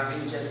 Berkshire,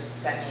 who just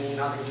sent me an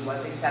email that he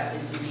was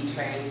accepted to be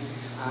trained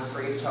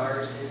free of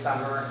charge this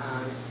summer,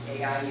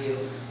 AIU,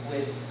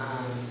 with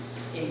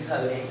in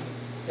coding.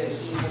 So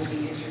he will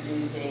be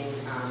introducing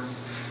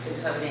the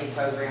coding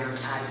program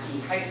at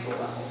the high school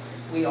level.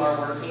 We are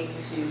working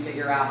to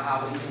figure out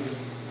how we can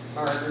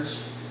merge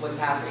what's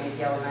happening at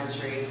the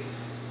elementary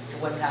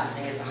and what's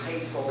happening at the high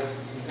school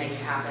and make it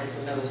happen at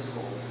the middle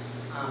school.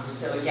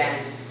 So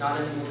again, not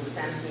only will the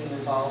STEM team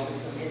involved with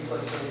some input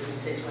from the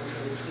constituents,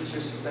 from the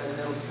teachers from both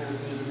middle schools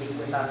need to meet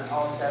with us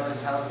also and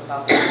tell us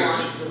about the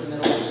nuances of the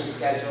middle school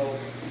schedule,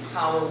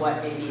 how or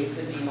what maybe it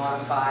could be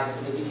modified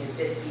so that we can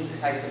fit these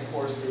types of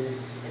courses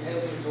and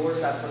open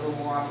doors up for a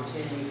little more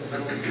opportunity for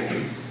middle school.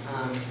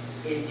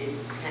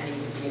 It's tending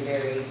to be a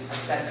very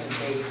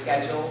assessment-based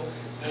schedule,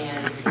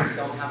 and kids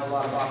don't have a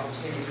lot of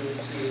opportunity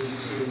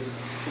to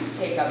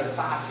take other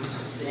classes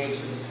just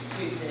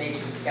due to the nature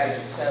of the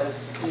schedule. So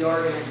we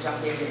are going to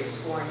jump into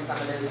exploring some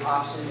of those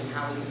options and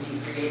how we can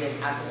be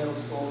creative at the middle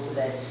school so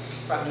that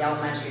from the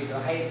elementary to the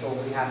high school,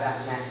 we have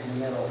that met in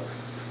the middle.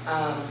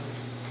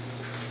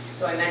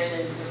 So I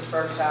mentioned Mr.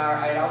 Berkshire.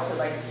 I'd also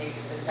like to take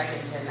a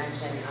second to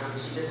mention,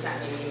 she just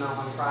sent me an email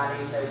on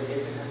Friday, so it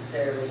isn't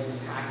necessarily in the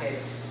packet,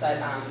 but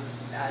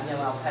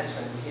Noelle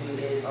Petron, who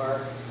is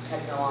our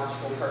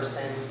technological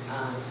person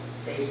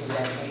stationed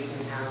at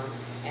Masontown,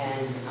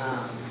 and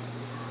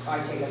I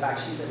take that back,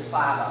 she's at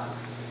Plava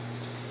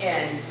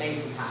and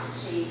Masontown.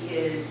 She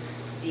is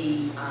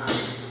the,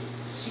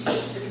 she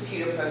teaches the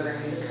computer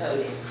programming, the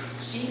coding.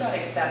 She got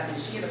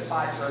accepted, she had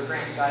applied for a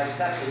grant, got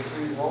accepted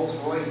through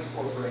Rolls-Royce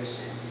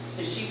Corporation.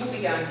 So she will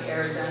be going to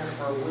Arizona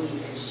for a week,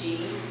 and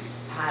she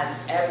has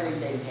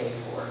everything paid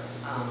for,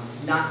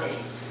 nothing.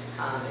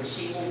 And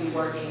she will be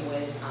working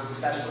with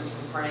specialists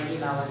from Carnegie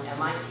Mellon,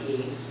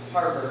 MIT,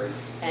 Harvard,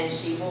 and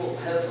she will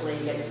hopefully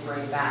get to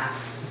bring back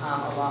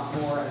a lot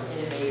more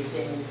innovative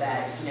things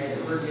that,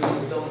 that we're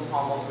doing, building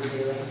upon what we're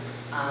doing.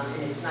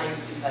 And it's nice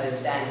because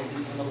then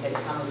we can look at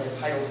some of the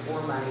Title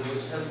IV money,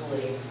 which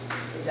hopefully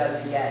it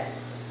doesn't get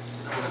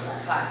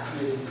cut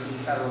through the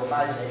federal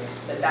budget.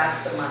 But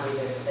that's the money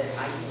that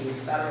I can use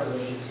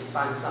federally to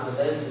fund some of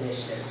those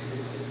initiatives because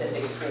it's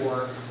specific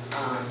for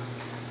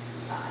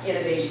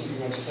innovations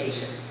in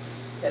education.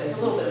 So it's a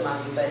little bit of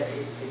money, but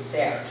it's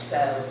there.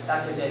 So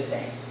that's a good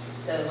thing.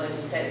 So like I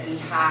said, we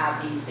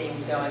have these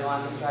things going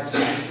on. Mr.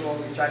 Hutchinson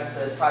will address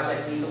the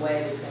Project Lead the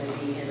Way that's going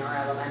to be in our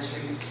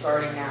elementary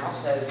starting now.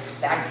 So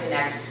that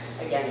connects,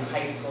 again, the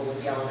high school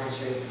with the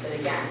elementary. But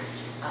again,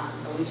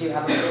 we do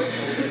have a middle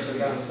schools which are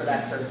going for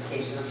that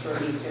certification. I'm sure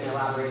he's going to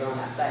elaborate on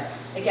that.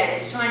 But again,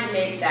 it's trying to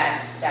make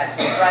that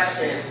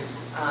progression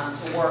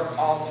to work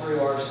all through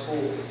our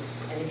schools.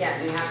 And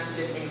again, we have some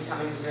good things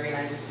coming. It's very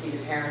nice to see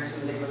the parents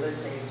who they were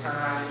listening turn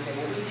around and say,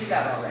 well, we do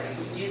that already.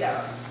 We do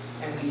that already.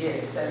 And we do,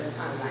 so it's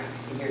kind of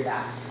nice to hear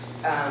that.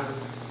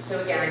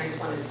 So again, I just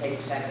wanted to take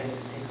a second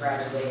and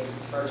congratulate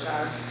Mr.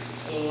 Berkshire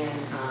and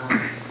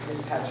Ms.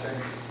 Petron,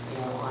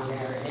 on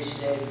their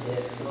initiative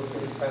to look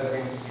at these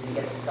programs and to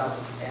get themselves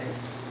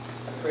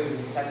approved and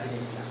accepted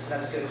into them. So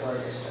that's good for our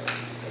district.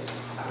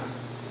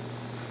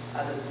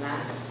 Other than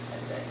that,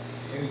 that's it.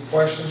 Any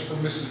questions for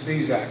Mrs.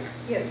 Bezak?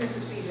 Yes,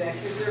 Mrs. Bezak,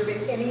 has there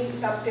been any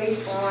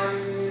update on,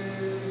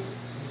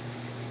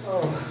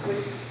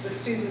 with the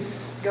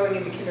students going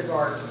into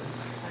kindergarten?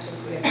 I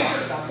think we had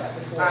talked about that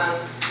before.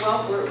 Well,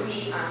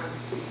 we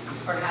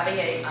are having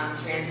a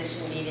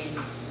transition meeting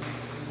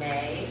in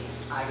May.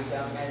 I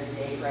don't know the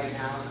date right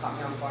now, caught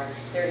me on guard.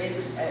 There is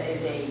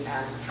a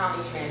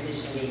county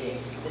transition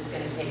meeting that's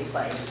going to take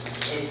place.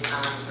 It's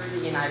through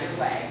the United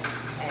Way,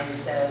 and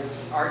so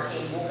our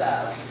team will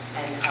go,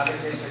 and other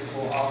districts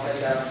will also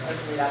go.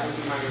 Hopefully that will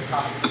be one of the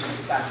topics to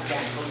discuss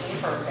again, looking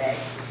at birthday.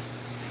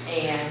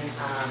 And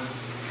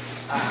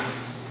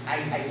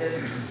I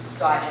just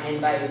got an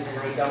invite, and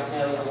I don't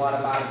know a lot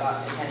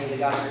about attending the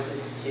Governor's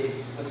Institute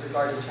with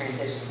regard to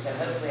transition. So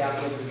hopefully I'll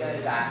be able to go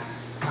to that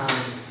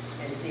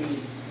and see,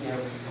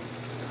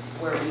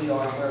 where we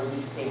are, where we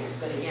stand.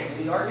 But again,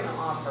 we are going to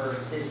offer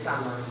this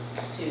summer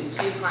to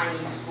 2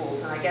 high-need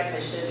schools, and I guess I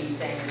should be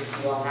saying this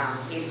to you all now,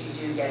 in case you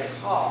do get a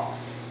call.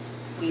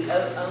 We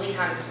only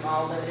had a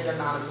small, limited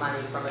amount of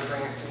money from a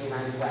grant from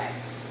United Way.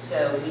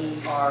 So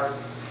we are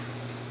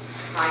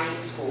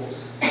high-need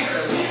schools.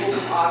 So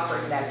schools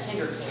offering that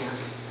kinder camp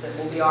that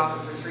will be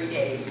offered for 3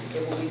 days.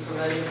 It will be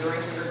promoted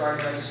during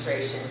kindergarten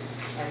registration,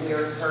 and we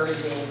are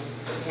encouraging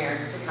the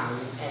parents to come.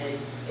 And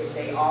if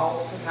they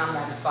all can come,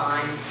 that's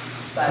fine.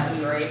 But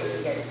we are able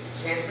to get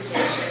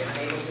transportation,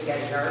 able to get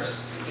a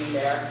nurse to be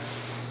there.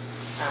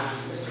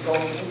 Mr.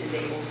 Golden is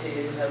able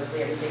to,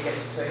 hopefully everything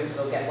gets approved,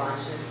 they'll get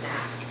lunch and a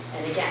snack.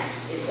 And again,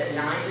 it's a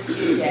 9 to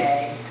 2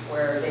 day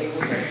where they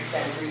will get to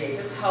spend 3 days.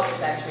 It'll help with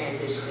that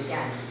transition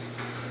again.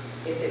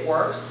 If it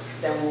works,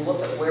 then we'll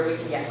look at where we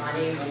can get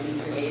money, we'll be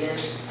creative,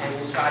 and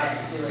we'll try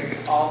to do it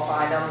in all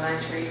 5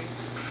 elementaries.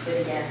 But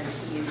again, the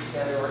key is to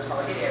go to our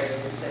target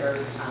areas that are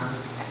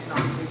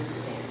economically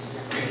disadvantaged and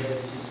that bring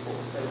those 2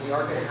 schools. So we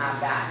are going to have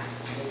that.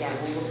 And again,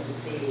 we'll look and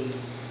see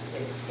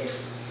if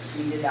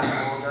we did that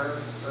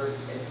longer, or if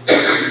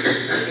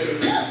we did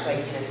it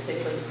like in a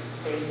cyclic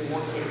thing so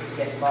more kids can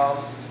get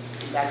involved.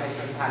 Is that going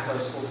to impact our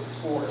school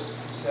scores?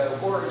 So,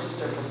 or just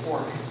their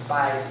performance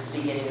by the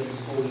beginning of the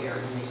school year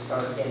when they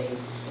start getting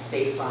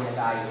baseline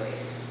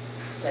evaluated.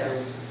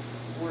 So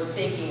we're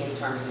thinking in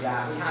terms of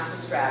that. We have some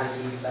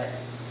strategies, but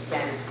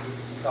again,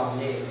 it's all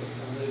new.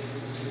 And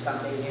this is just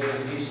something new,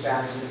 a new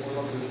strategy that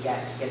we're looking to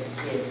get the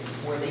kids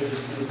where they need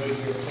to be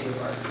mid-year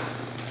kindergarten.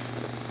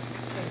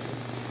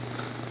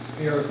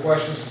 Any other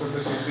questions for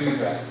Mrs.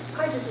 Bezak?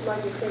 I just would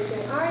like to say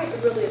something. I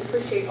really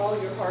appreciate all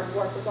your hard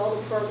work with all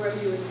the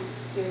programs you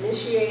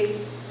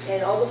initiate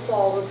and all the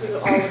follow through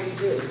all that you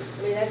do.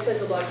 I mean, that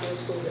says a lot for the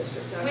school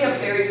district. We have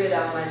very good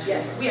elementary.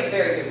 Yes. We have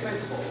very good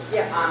principals.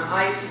 Yes.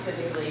 I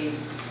specifically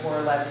more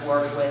or less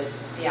work with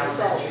the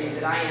elementaries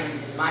that I am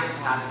in my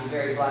capacity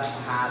very blessed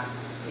to have,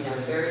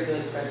 very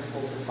good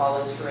principals that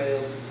follow through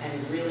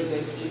and really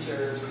good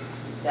teachers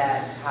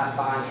that have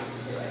buy-in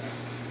to it,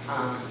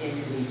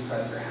 into these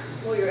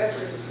programs. Well, your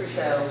effort is appreciated.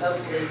 So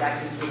hopefully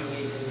that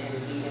continues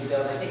and we can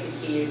build. I think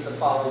the key is the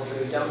follow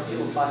through. Don't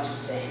do a bunch of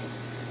things.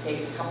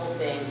 Take a couple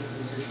things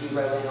and just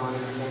zero in on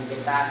them and then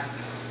get that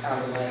out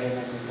of the way and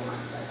then move on.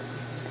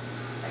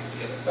 Thank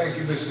you. Thank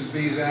you, Mrs.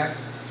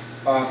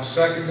 Bezak.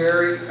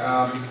 Secondary,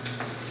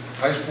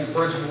 high school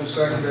principal,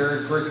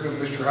 secondary curriculum,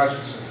 Mr.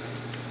 Hutchinson.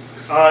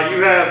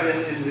 You have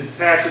in the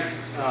packet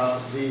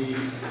the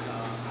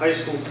high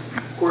school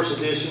course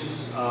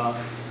editions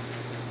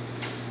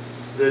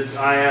that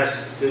I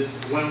asked that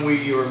when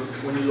you're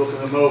looking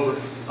them over,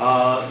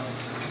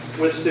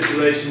 with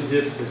stipulations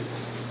if the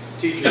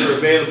teachers are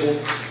available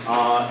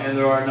and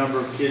there are a number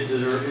of kids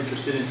that are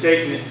interested in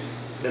taking it,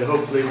 that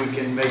hopefully we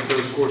can make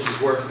those courses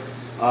work.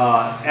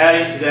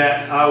 Adding to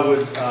that, I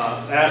would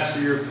ask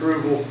for your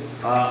approval.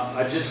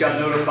 I just got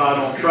notified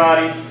on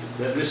Friday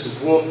that Mrs.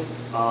 Wolf,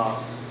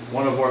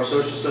 one of our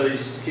social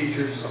studies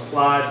teachers,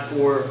 applied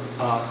for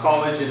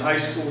college and high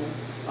school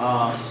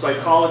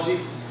psychology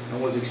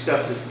and was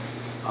accepted.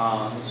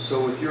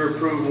 So with your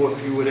approval,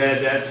 if you would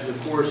add that to the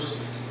course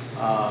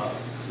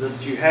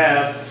that you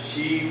have,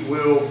 she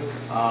will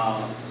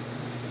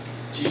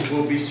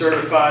be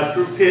certified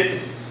through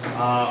Pitt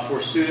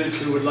for students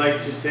who would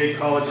like to take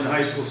college and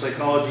high school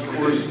psychology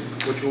course,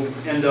 which will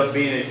end up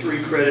being a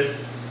 3-credit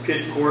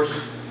Pitt course.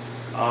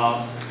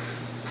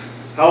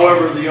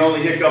 However, the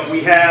only hiccup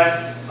we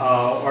have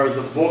are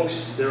the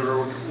books that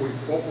are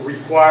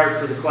required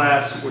for the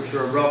class, which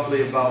are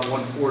roughly about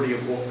 $140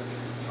 a book.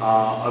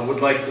 I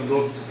would like to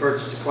look to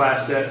purchase a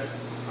class set.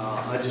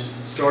 I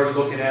just started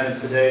looking at it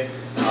today.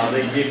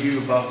 They give you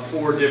about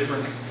 4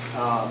 different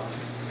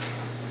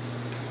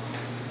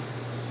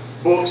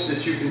books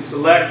that you can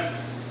select.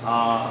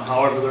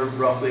 However, they're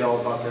roughly all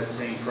about that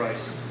same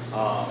price.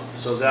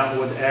 So that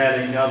would add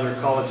another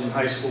college and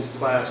high school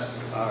class,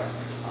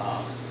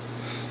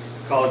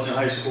 college and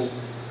high school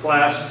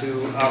class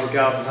to our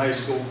Gallatin High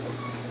School.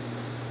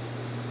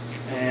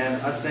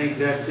 And I think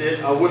that's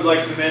it. I would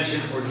like to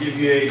mention or give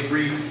you a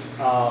brief,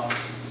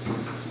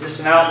 just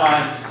an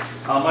outline.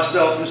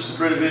 Myself, Mrs.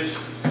 Bridovich,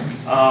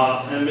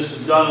 and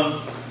Mrs.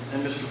 Dunham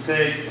and Mr.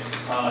 Pegg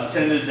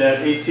attended that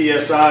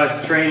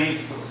ATSI training,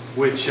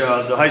 which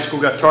the high school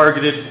got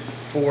targeted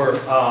for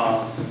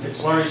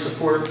its learning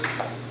support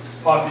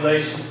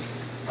population.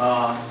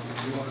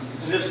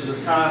 This is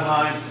a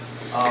timeline.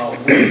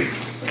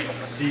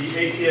 The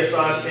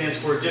ATSI stands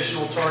for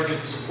Additional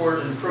Target Support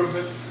and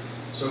Improvement.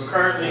 So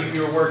currently we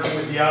are working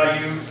with the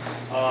IU,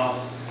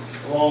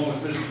 along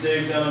with Mr.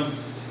 Dave Dunham,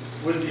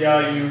 with the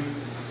IU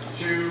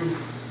to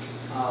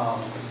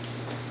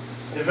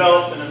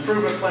develop an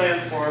improvement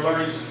plan for our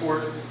learning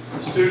support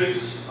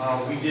students.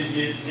 We did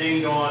get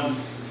dinged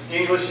on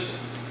English,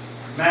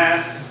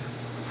 math,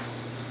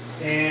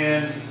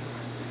 and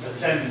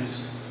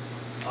attendance.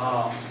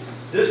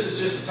 This is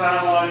just a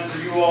timeline for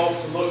you all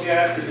to look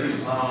at.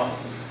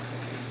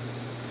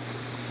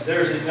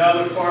 There's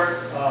another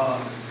part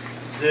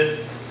that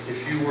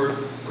if you were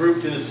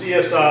grouped in a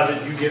CSI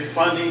that you get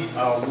funding.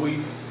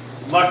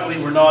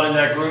 Luckily, we're not in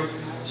that group.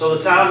 So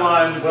the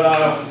timeline, what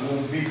I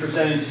will be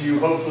presenting to you,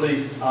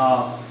 hopefully,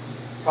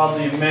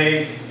 probably in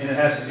May, and it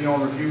has to be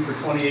on review for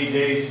 28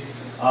 days.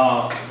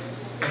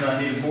 And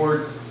I need a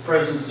board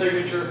president's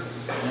signature,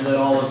 and then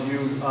all of you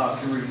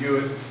can review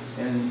it,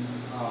 and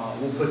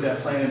we'll put that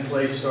plan in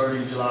place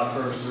starting July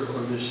 1st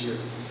or this year.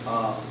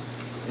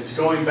 It's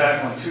going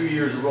back on 2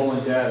 years of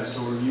rolling data,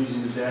 so we're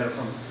using the data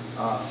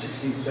from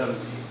 16,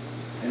 17.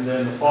 And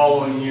then the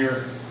following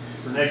year,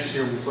 for next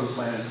year, we'll put a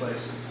plan in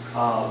place.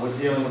 We're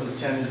dealing with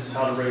attendance,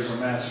 how to raise our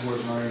math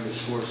scores and our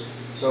English scores.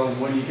 So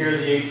when you hear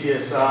the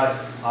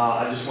ATSI,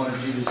 I just wanted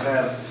you to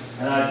have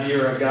an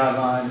idea or a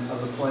guideline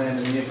of the plan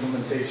and the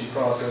implementation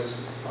process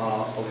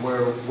of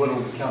what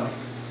will be coming.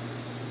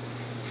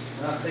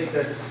 And I think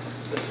that's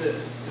it.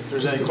 If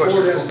there's any questions.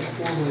 The board has to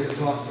formally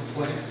adopt the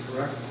plan,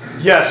 correct?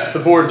 Yes, the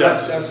board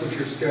does. That's what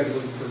you're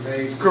scheduling for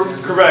May.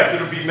 Correct.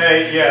 It'll be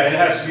May. Yeah, it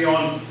has to be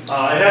on. It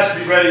has to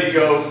be ready to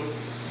go,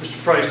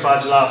 Mr. Price,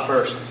 by July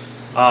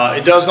 1st.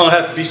 It does not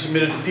have to be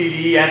submitted to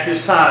PDE at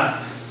this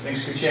time.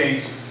 Things could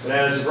change, but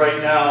as of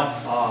right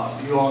now,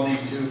 you all need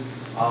to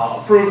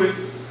approve it,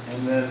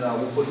 and then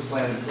we'll put the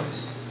plan in place.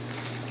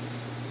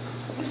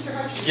 Mr.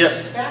 Hutchins?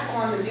 Yes. Back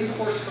on the new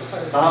course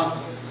proposal.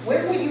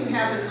 When will you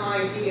have an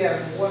idea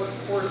of what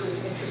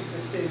courses interest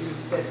the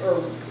students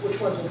or which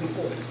ones will be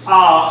for?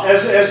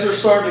 As they're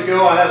starting to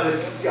go, I have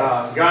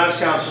the guidance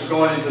counselors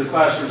going into the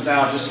classrooms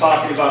now, just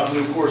talking about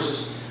the new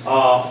courses.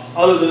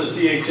 Other than the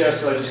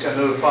CHS that I just got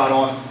notified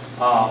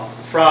on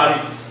Friday.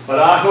 But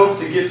I hope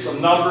to get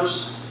some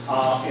numbers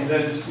and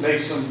then make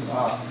some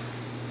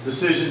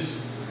decisions.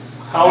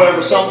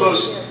 However, some of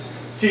those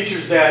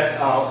teachers that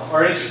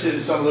are interested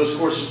in some of those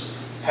courses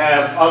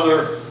have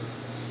other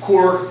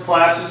core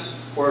classes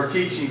or are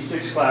teaching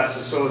 6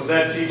 classes. So if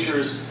that teacher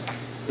is,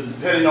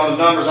 depending on the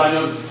numbers, I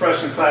know the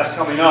freshman class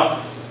coming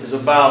up is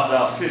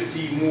about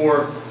 50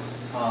 more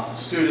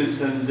students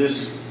than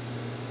this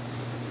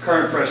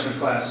current freshman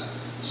class.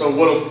 So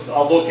what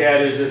I'll look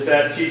at is if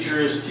that teacher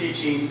is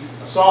teaching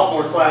a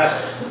sophomore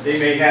class, they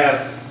may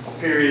have a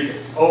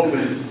period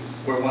open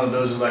where one of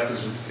those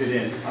electives would fit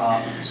in.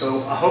 So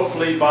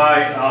hopefully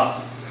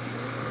by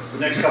the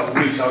next couple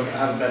of weeks, I'll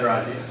have a better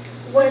idea.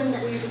 When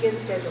will you begin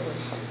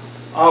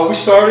scheduling? We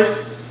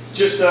started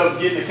just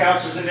getting the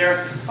counselors in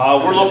there.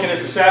 We're looking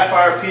at the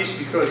Sapphire piece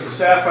because the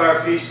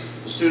Sapphire piece,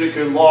 the student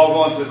can log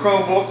on to the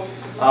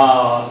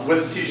Chromebook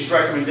with the teacher's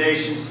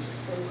recommendations,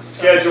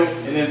 schedule,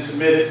 and then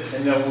submit it,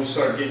 and then we'll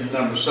start getting the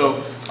numbers.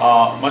 So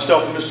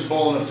myself and Mr.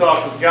 Bolin have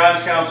talked with the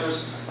guidance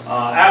counselors.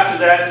 After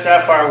that,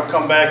 Sapphire will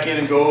come back in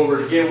and go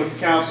over it again with the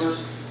counselors.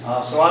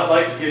 So I'd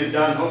like to get it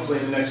done hopefully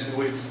in the next 2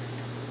 weeks.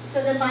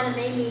 So then by the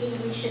May meeting,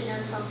 we should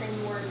know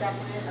something more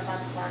definite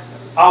about the classes?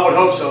 I would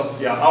hope so,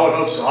 yeah, I would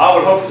hope so. I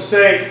would hope to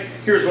say,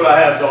 here's what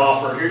I have to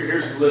offer,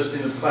 here's the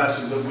listing of the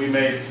classes that we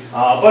made.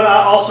 But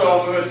I'm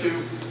going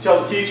to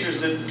tell the teachers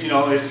that, you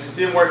know, if it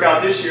didn't work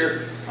out this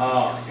year,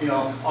 you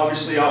know,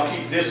 obviously I'll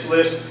keep this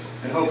list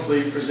and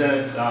hopefully present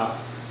it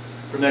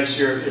for next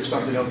year if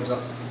something opens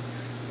up.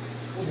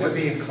 Would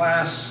be a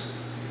class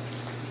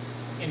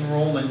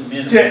enrollment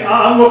minimum? 10,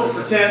 I'm looking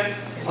for 10.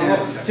 I'm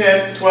looking for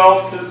 10,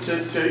 12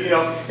 to you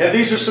know, and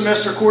these are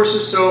semester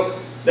courses, so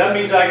that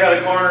means I got to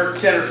garner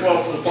 10 or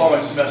 12 for the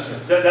following semester.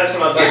 That's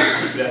what I'd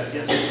like to keep that,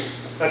 yes.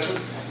 That's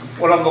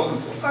what I'm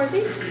looking for. Are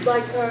these,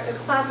 like,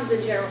 classes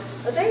in general,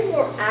 are they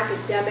more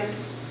academic?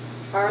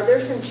 Are there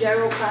some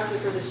general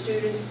classes for the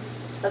students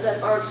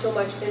that aren't so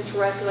much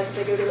interested, like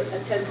they go to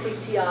attend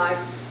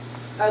CTI?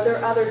 Are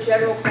there other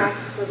general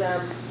classes for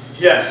them?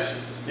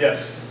 Yes,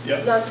 yes,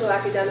 yep. Not so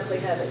academically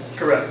heavy?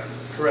 Correct,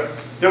 correct.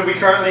 That we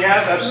currently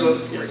have,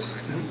 absolutely, yes.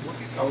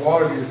 A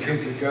lot of your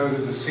kids that go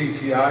to the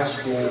CTI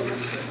school,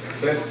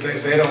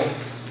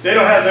 they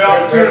don't have the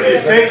opportunity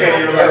to take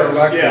any of their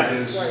elective.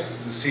 elective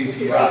is the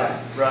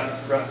CTI.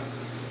 Right.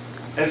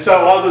 And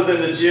so other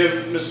than the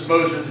gym, Mrs.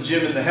 Moser, the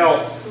gym and the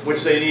health,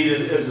 which they need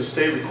as a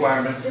state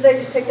requirement. Do they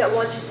just take that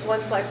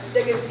once like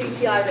they get a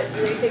CTI,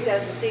 do they take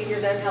that as a senior,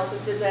 then health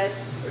and phys ed,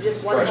 or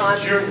just one time?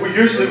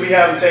 Usually we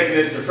have them taking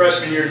it the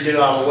freshman year to get it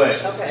out of the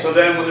way. Okay. So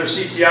then when their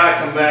CTI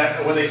come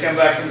back, when they come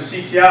back from the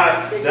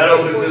CTI, that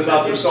opens them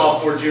up their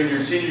sophomore, junior,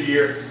 and senior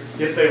year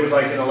if they would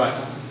like an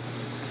elective.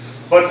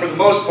 But for the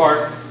most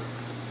part,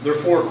 their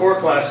 4 core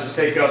classes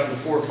take up the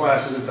 4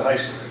 classes at the high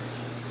school.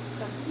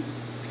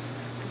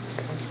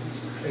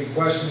 Any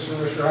questions for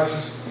Mr.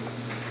 Hutchins?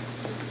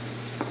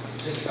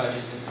 Mr.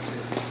 Hutchison,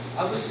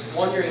 I was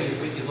wondering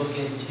if we could look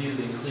into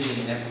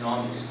including an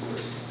economics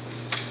course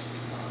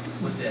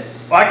with this.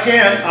 I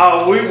can.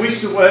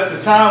 At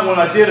the time when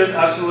I did it,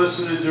 I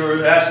solicited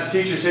or asked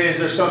the teachers, hey, is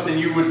there something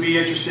you would be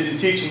interested in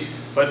teaching?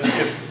 But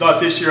if not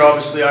this year,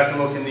 obviously, I can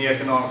look in the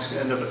economics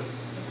end of it.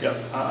 Yeah,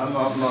 I'm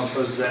not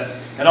opposed to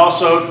that. And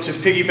also, to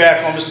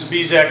piggyback on Mrs.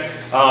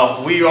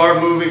 Bezek, we are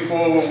moving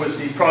forward with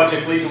the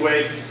Project Lead the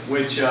Way,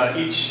 which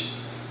each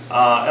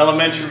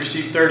elementary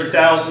received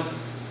 $30,000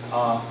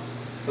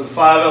 for the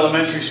 5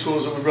 elementary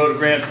schools that we wrote a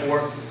grant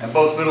for, and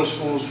both middle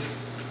schools.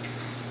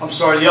 I'm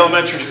sorry, the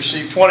elementaries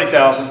received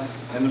 $20,000,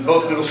 and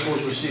both middle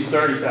schools received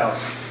 $30,000.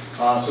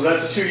 So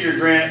that's a 2-year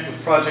grant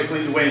with Project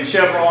Lead the Way in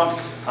Chevron,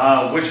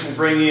 which will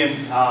bring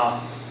in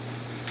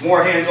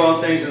more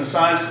hands-on things in the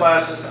science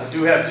classes. I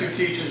do have 2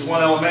 teachers,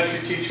 one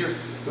elementary teacher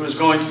who is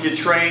going to get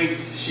trained.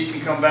 She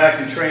can come back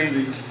and train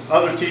the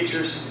other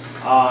teachers.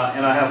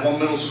 And I have one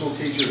middle school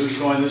teacher who's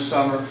going this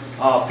summer,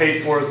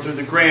 paid for through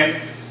the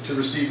grant to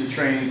receive the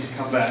training to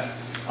come back.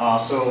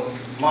 So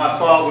my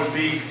thought would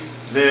be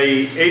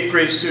the 8th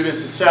grade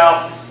students at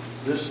South,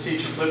 this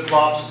teacher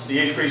flip-flops. The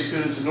 8th grade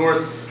students at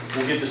North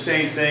will get the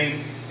same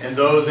thing, and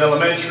those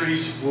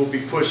elementaries will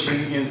be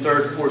pushing in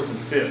 3rd, 4th, and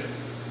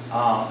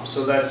 5th.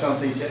 So that's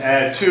something to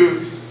add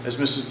to, as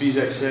Mrs.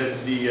 Bezek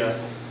said, the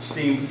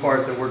STEAM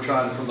part that we're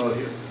trying to promote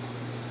here.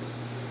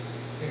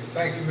 Okay,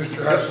 thank you,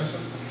 Mr.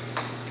 Hutchinson.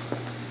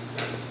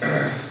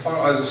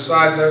 As a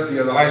side note,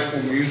 the high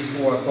school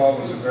musical I thought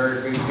was a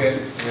very big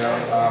hit.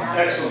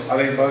 Excellent. I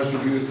think most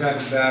of you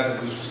attended that.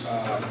 It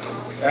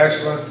was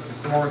excellent. The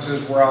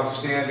performances were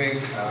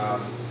outstanding. The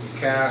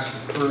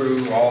cast, the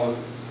crew, all the,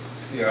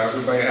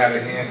 everybody had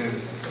a hand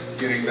in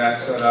getting that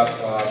set up.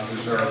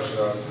 Deserves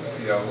a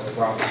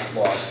round of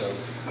applause. So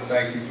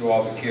thank you to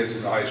all the kids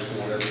in the high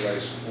school and everybody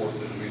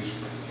supporting the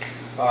musical.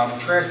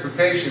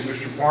 Transportation,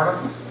 Mr.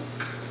 Barnum.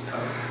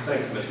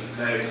 Thank you, Mr.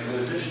 Pegg.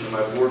 In addition to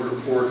my board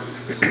report,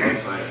 this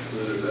month I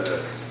included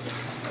a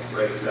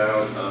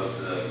breakdown of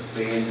the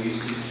van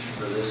usage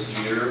for this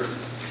year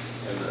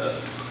and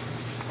the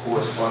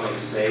corresponding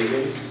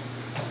savings.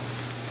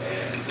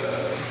 And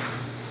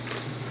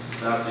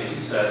that being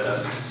said,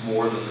 that's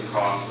more than the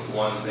cost of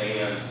one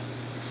van.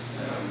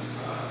 And I'm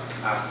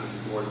asking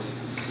the board to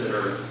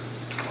consider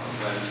on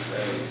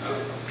Wednesday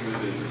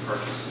approving the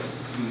purchase of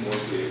 2 more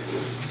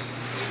vehicles.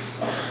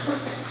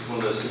 It's one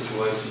of those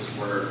situations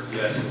where,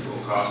 yes, it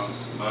will cost us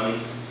some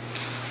money,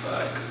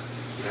 but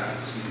you have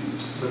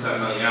to put that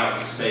money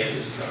out to save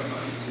this kind of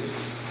money too.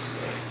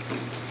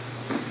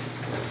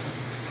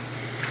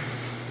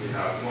 We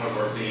have one of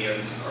our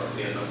vans, our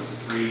van number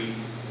 3,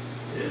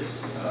 is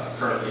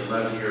currently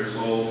 11 years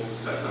old.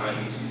 It's got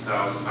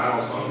 92,000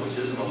 miles on it, which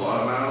isn't a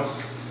lot of miles.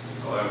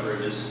 However,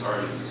 it is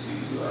starting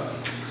to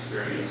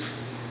experience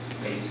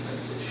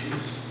maintenance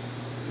issues.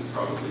 We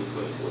probably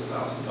put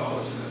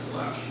 $4,000 in it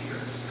last year.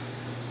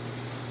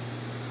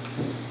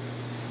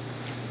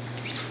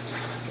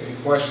 Any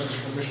questions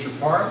for Mr.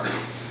 Park?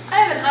 I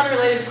have an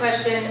unrelated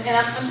question, and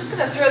I'm just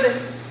going to throw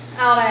this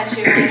out at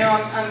you. I know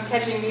I'm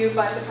catching you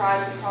by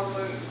surprise, and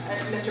probably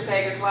Mr.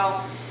 Pegg as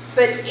well.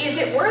 But is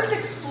it worth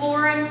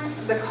exploring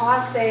the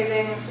cost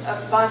savings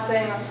of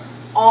busing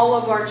all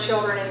of our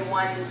children in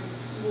one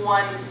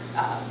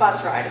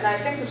bus ride? And I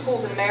think the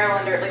schools in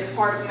Maryland, or at least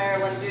part of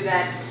Maryland, do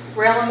that,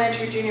 where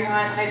elementary, junior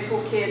high, and high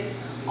school kids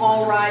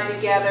all ride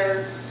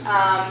together.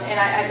 And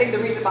I think the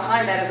reason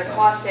behind that is a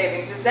cost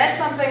savings. Is that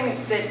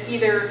something that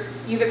either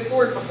you've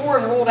explored before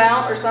and ruled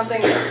out, or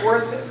something that's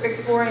worth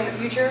exploring in the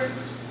future?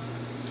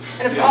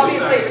 And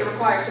obviously it would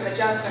require some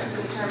adjustments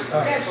in terms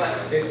of scheduling.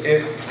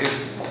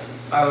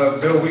 I don't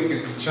know, Bill, we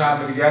can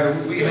chime in together.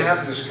 We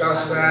have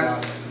discussed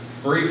that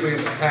briefly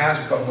in the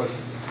past, but with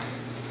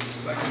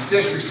like the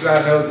districts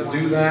that I know that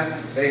do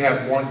that, they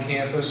have one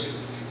campus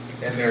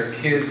and their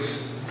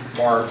kids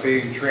are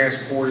being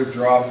transported,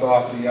 dropped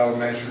off at the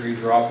elementary,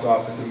 dropped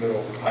off at the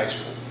middle of high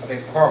school. I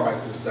think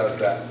Carmichael's does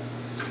that.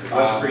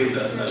 West Green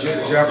does that.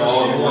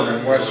 Jefferson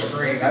and West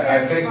Green.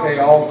 I think they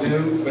all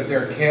do, but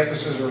their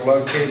campuses are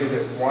located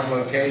at one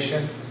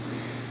location.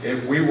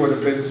 If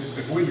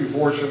we'd be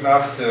fortunate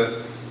enough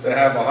to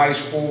have a high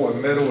school, a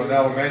middle, and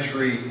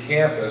elementary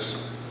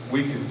campus,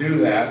 we could do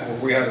that. Or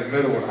if we had a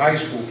middle and high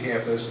school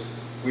campus,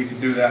 we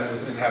could do that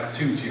and have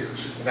 2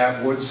 tiers. And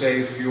that would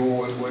save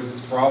fuel. It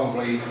would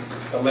probably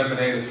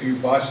eliminate a few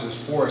buses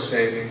for a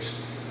savings.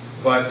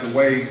 But the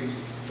way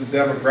the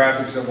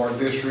demographics of our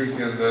district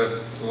and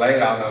the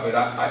layout of it,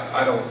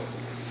 I don't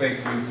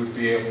think we would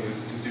be able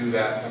to do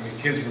that. I mean,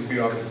 kids would be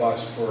on the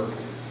bus for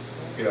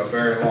a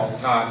very long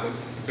time.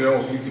 But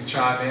Bill, if you could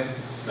chime in.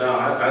 No,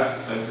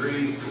 I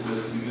agree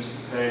with you,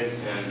 Mr. Pegg,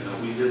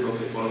 and we did look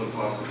at one of the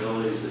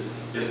possibilities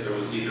that if there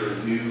was either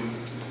a new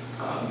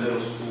middle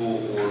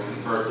school or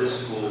convert this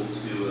school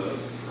to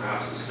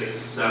perhaps a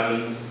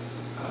 6-7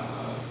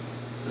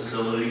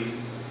 facility,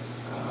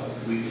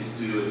 we could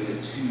do it in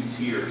 2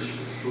 tiers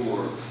for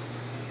sure,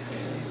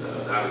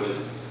 and that would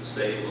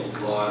save a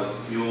lot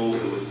of fuel.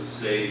 It would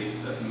save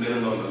a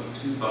minimum of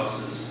 2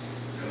 buses,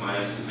 in my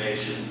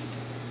estimation,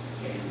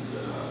 and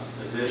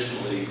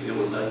additionally, it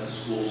would let the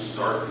school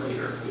start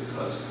later,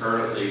 because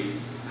currently,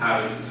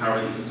 having to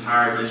cover the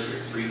entire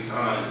district 3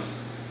 times,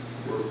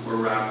 we're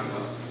wrapping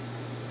up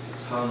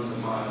tons of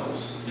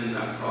miles in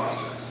that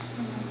process.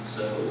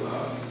 So,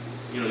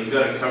 you've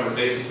got to cover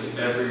basically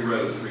every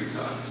road 3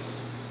 times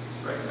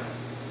right now.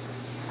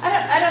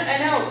 I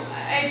know,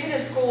 I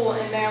attended school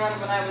in Maryland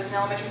when I was in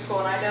elementary school,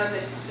 and I know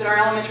that our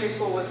elementary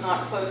school was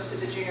not close to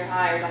the junior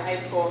high or the high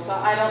school, so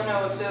I don't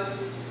know if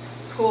those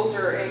schools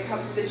are,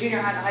 the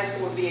junior high and the high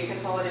school would be a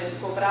consolidated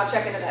school, but I'll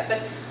check into that.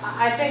 But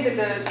I think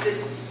that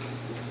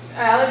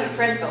I live in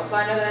Friendsville, so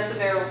I know that that's a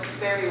very,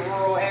 very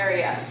rural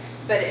area.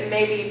 But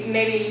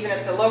maybe even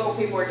if the local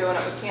people are doing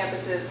it with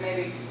campuses,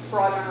 maybe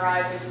broaden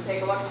horizons and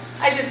take a look.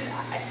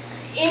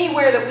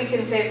 Anywhere that we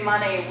can save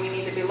money, we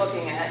need to be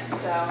looking at.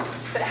 So,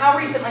 but how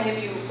recently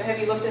have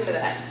you looked into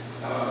that?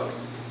 Was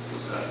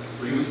that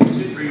 3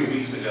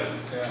 weeks ago?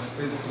 Yeah,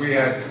 we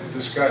had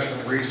discussion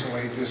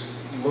recently, just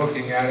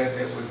looking at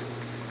it,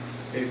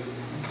 it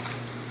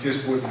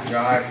just wouldn't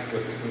jive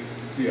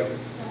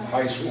with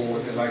high school.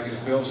 And like as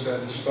Bill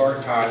said, the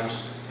start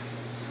times,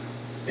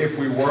 if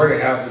we were to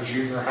have the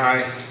junior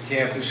high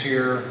campus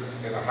here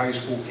and a high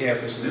school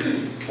campus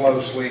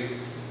closely,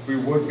 we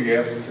would be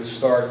able to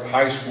start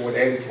high school at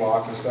 8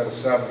 o'clock instead of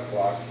 7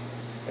 o'clock,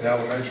 and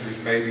elementaries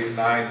maybe at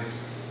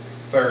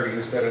 9:30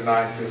 instead of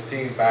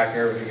 9:15, back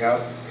everything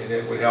up, and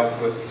it would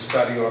help with the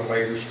study on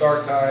later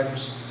start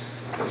times,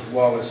 as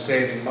well as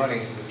saving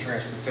money in the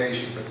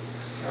transportation. But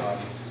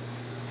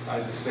I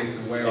just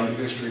think the way our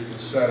district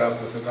is set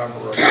up with a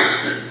number of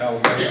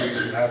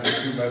elementaries and having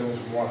 2 middles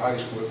and 1 high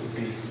school, it would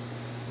be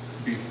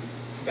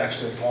next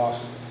to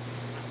impossible.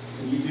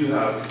 You do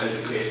have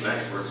education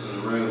experts in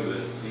the room,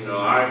 but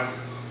I've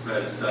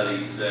read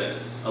studies that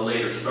a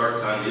later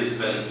start time is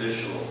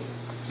beneficial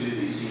to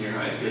these senior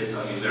high kids.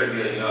 I mean, they're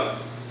getting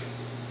up.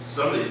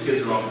 Some of these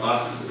kids are on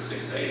buses at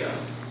 6 a.m.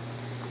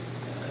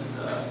 and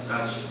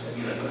that's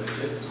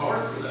it's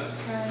hard for them.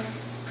 Right.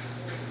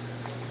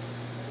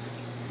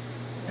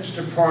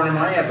 Mr. Parnham,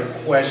 I have a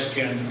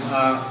question.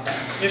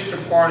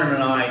 Mr. Parnham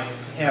and I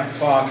have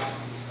talked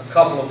a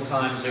couple of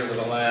times over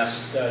the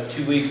last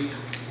 2 weeks.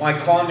 My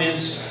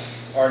comments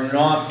are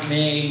not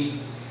made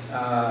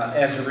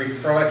as a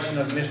reflection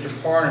of Mr.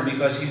 Parnham,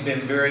 because he's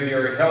been very,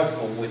 very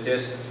helpful with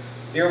this.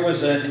 There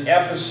was an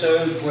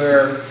episode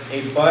where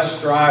a bus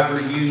driver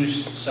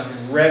used some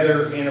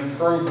rather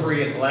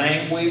inappropriate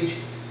language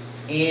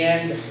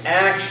and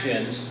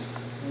actions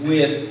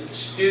with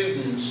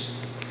students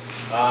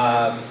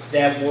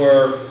that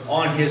were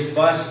on his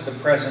bus at the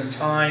present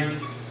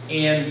time,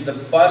 and the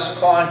bus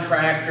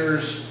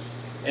contractors,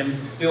 and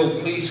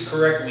Bill, please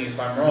correct me if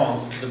I'm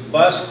wrong, the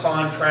bus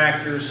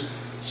contractors'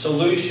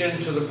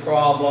 solution to the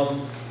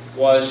problem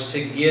was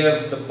to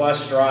give the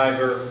bus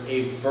driver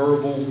a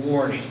verbal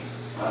warning.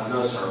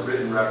 No, sir, a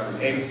written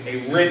reprimand.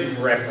 A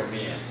written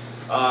reprimand.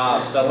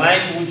 The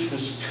language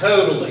was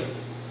totally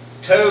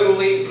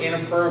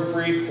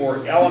inappropriate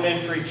for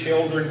elementary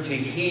children to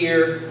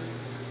hear.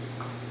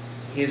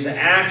 His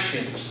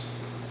actions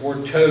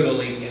were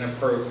totally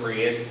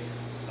inappropriate.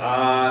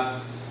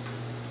 And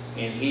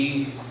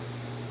he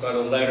got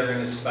a letter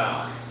in his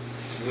file,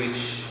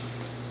 which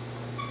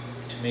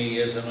to me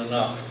isn't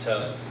enough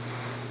to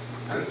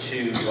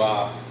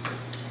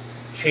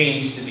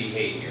change the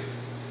behavior.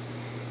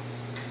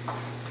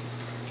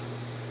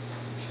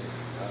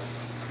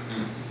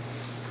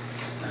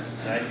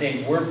 And I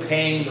think we're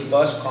paying the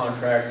bus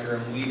contractor,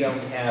 and we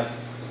don't have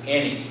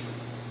any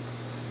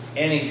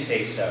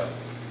say-so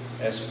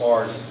as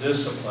far as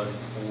discipline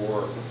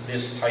for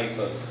this type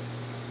of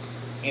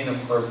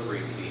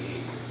inappropriate behavior.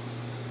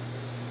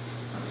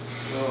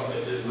 Well,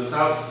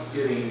 without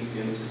getting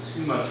into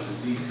too much of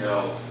the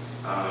detail,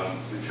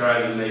 we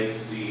try to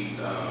make the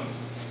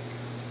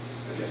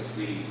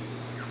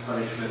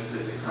punishment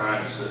fit the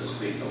crime, so to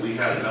speak. We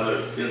had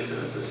another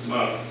incident this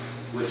month,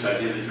 which I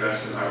did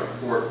address in my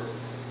report.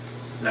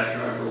 That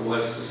driver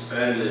was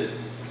suspended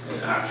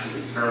and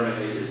actually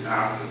terminated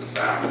after the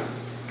fact.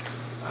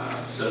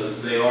 So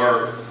they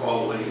are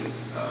following,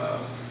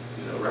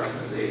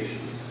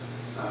 recommendations.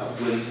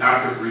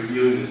 After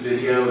reviewing the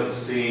video and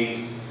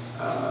seeing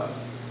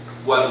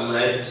what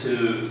led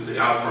to the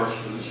outburst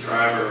from this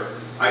driver,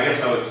 I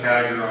guess I would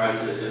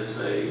categorize it as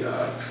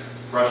a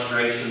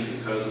frustration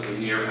because of a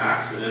near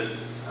accident.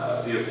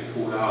 Vehicle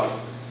pulled out.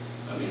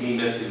 I mean, he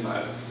missed him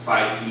by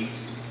 5 feet.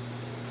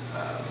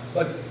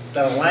 But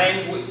the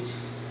language,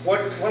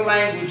 what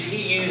language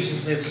he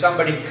uses if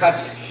somebody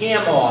cuts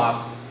him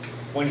off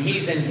when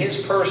he's in his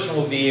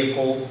personal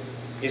vehicle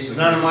is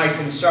none of my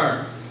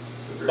concern.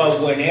 But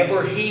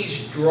whenever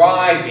he's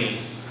driving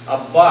a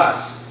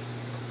bus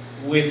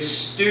with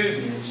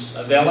students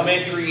of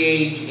elementary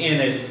age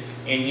in it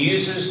and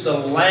uses the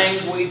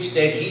language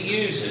that he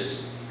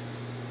uses,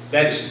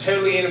 that's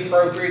totally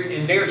inappropriate,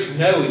 and there's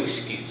no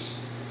excuse.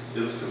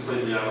 It was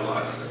completely out of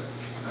line, sir.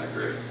 I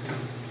agree.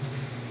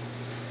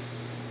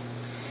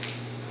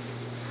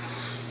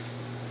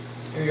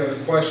 Any other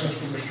questions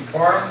for Mr.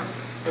 Parham?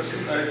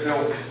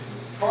 Bill,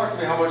 talk to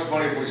me, how much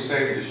money have we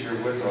saved this year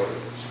with our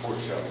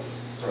sports shuttles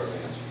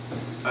programs?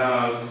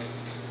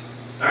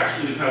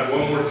 Actually, we've had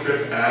one more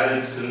trip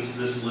added since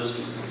this list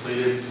was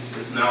completed.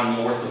 It's now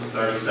north of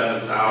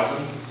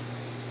 37,000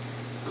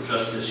 for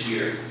just this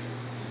year.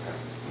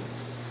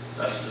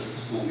 That's just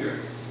the school year.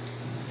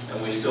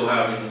 And we still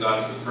haven't even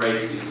got to the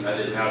parade season. I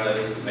didn't have that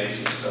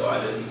information, so I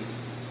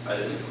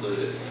didn't include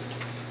it.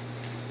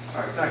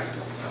 All right, thank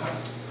you.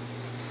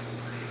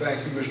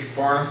 Thank you, Mr.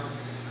 Parham.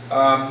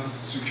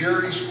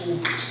 Security, school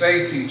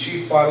safety,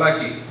 Chief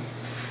Bilecki.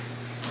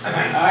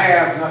 I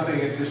have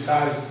nothing at this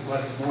time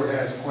unless the board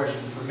has a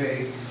question for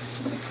me.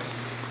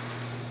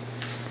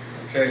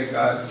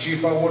 Okay,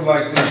 Chief, I would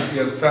like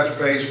to, touch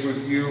base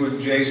with you and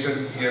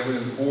Jason,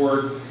 with the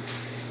board,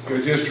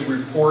 just to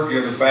report,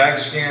 the bag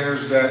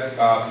scanners that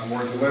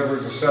were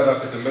delivered to set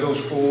up at the middle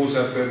schools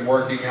have been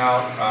working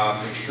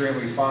out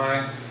extremely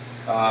fine.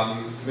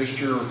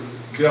 Mr.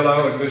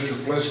 Dillo and Mr.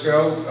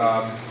 Blisco,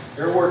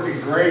 They're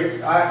working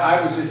great.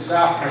 I was in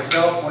South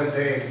myself one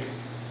day,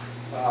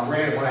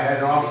 ran when I had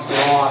an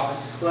officer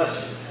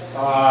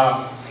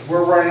off.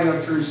 We're running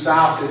them through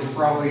South in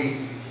probably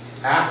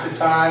half the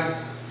time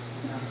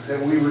that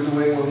we were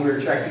doing when we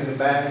were checking the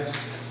bags.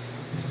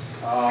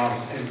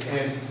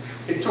 And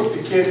it took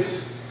the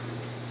kids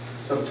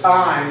some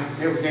time.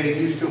 They were getting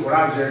used to it when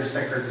I was there the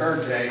second or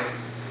third day.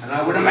 And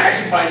I would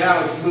imagine by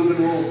now it's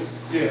moving a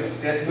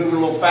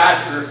little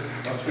faster.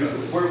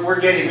 We're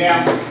getting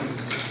them,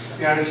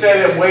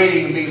 instead of them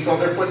waiting, because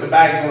they're putting the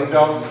bags on the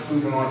belt and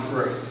moving on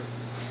through.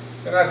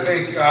 and I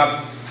think,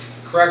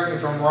 correct me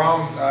if I'm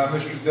wrong,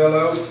 Mr.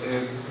 Dillo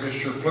and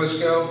Mr.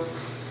 Blisco,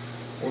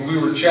 when we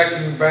were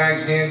checking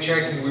bags, hand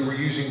checking, we were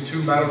using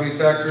 2 metal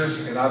detectors,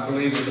 and I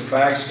believe with the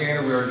bag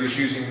scanner, we are just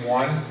using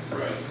 1.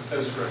 Right,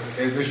 that's correct.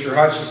 And Mr.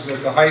 Hutchinson,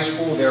 at the high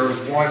school, there was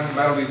 1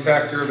 metal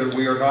detector that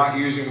we are not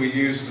using. We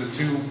use the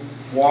 2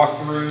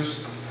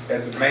 walkthroughs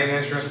at the main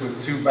entrance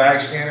with 2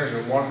 bag scanners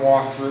and 1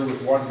 walkthrough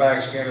with 1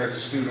 bag scanner at the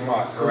student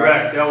lot,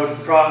 correct?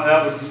 Correct.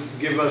 That would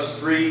give us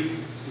 3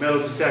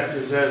 metal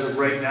detectors as of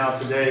right now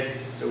today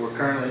that we're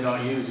currently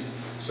not using.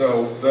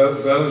 So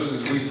those,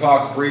 as we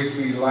talked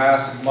briefly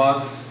last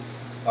month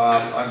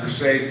under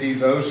safety,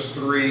 those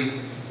 3,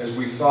 as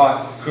we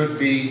thought, could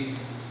be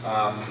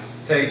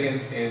taken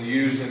and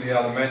used in the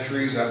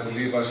elementaries. That would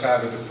leave us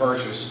having to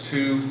purchase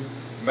 2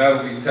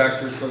 metal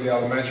detectors for the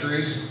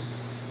elementaries.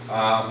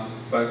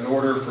 But in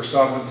order for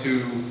someone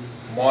to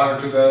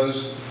monitor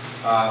those,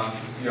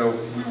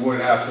 we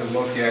would have to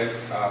look at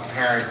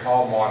pairing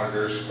hall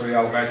monitors for the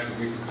elementary.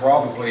 We could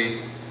probably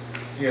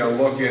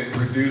look at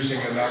reducing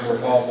the number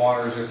of hall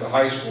monitors at the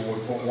high school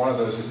and put 1 of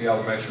those at the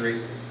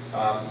elementary,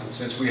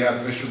 since we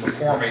have Mr.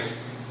 McCormick,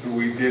 who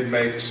we did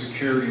make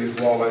security as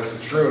well as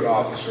the truant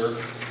officer,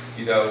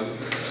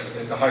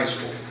 at the high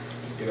school.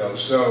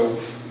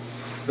 So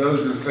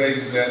those are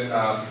things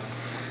that,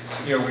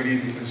 we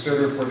need to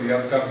consider for the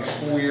upcoming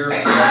school year.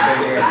 I'm not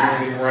saying we have to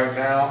do anything right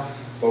now,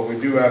 but we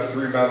do have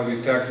 3 metal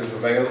detectors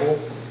available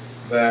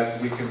that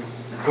we can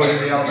put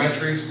in the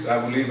elementaries.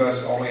 That would leave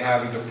us only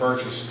having to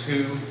purchase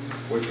 2,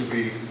 which would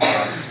be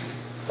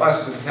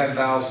less than $10,000.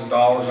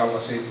 I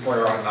want to say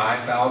probably around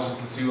 $9,000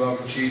 for 2 of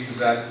them, Chief. Is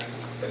that?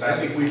 I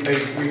think we paid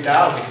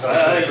 $3,000. So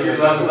I think you're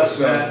less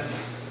than that.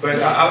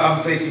 But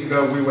I'm thinking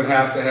though we would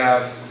have to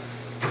have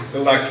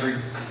electric,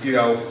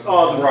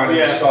 run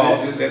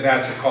installed, and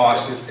that's a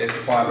cost at the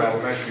 5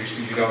 elementaries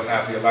because you don't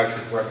have the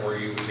electric run where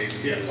you would need to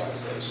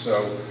utilize those.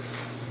 So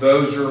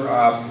those are,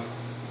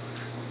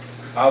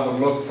 I would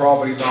look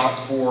probably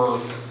not for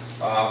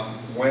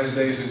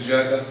Wednesday's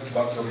agenda,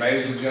 but for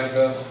May's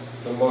agenda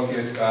to look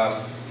at,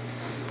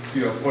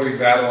 putting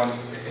that on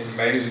in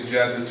May's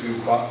agenda to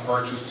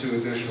purchase 2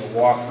 additional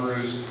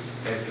walkthroughs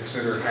and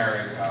consider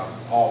hiring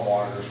hall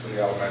monitors for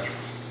the elementaries.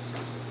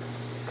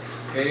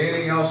 Okay,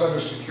 anything else under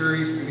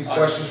security? Any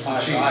questions for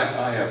Chief?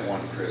 I have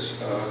one, Chris.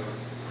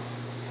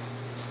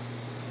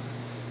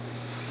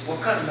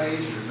 What kind of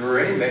measures, or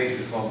any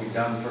measures, going to be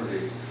done for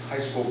the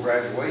high school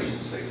graduation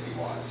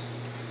safety-wise?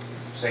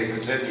 Say if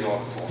it's in the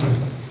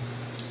auditorium.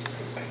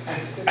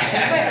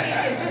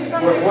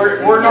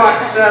 We're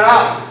not set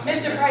up.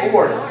 Mr. Price,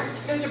 for it.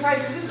 Mr.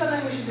 Price, is this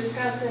something we should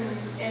discuss in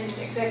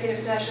executive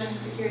session,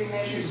 security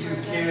measures? You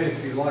can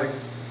if you like.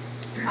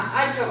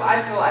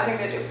 I think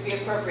that it would be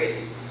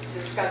appropriate to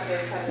discuss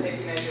those kind of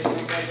safety measures in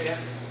executive.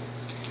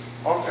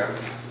 Okay.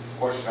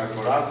 Question I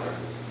put out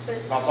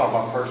there. I'm not talking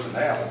about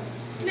personnel.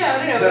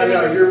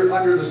 No, You're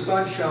under the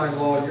sunshine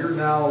law. You're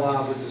now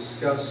allowed to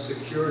discuss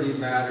security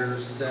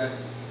matters that,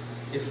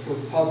 if were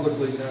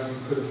publicly known,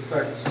 could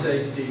affect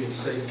safety and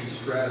safety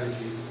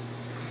strategy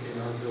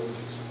in our buildings.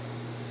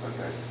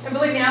 Okay. And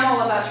believe me, I'm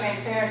all about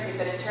transparency,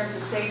 but in terms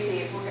of safety,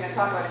 if we're going to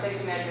talk about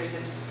safety measures,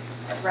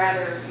 I'd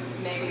rather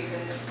maybe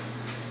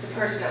the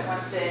person that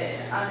wants to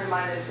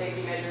undermine those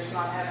safety measures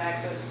not have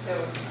access to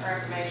our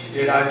information.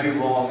 Did I do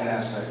wrong in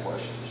asking that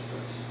question, Mr.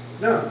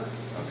 Price? No.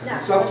 Okay.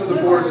 It's up to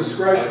the board's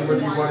discretion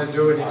whether you want to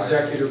do it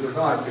executive or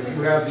not, but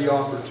you have the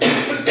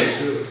opportunity to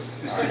do it.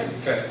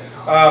 Okay.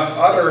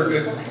 Other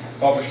than,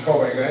 Mr.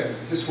 Colby, go ahead.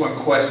 Just one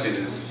question,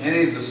 is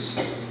any of the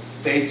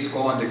states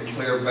going to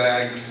clear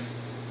bags,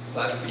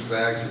 plastic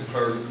bags,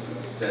 or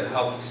that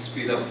help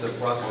speed up the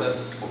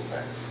process?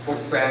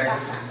 Book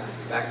bags,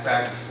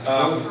 backpacks?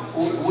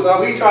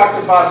 We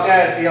talked about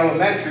that at the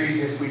elementaries.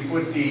 If we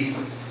put the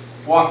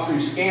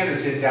walk-through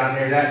scanners in down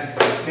there, that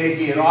may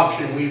be an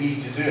option we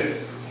need to do.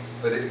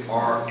 But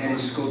are any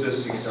school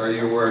districts, are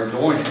you aware of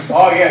doing it?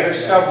 Oh yeah,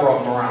 there's several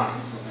of them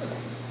around.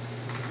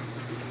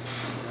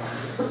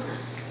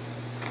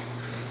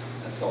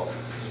 That's all.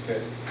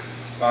 Okay.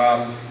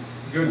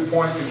 Good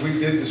point, because we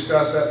did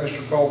discuss that,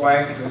 Mr.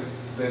 Colbank,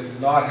 that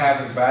not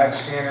having bag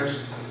scanners,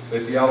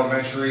 that the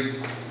elementary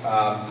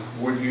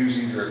would use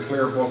either a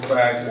clear book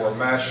bag or a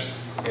mesh.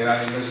 And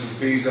I think Mrs.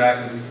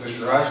 Bezak and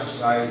Mr.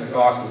 Hutchinson, I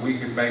thought that we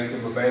could make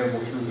them available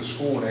through the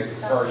school, and they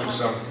could purchase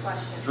them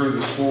through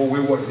the school. We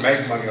wouldn't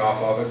make money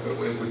off of it,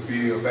 but it would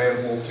be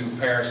available to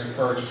parents to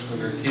purchase for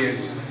their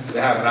kids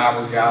to have an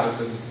Albert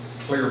Gallatin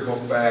clear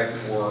book bag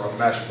or a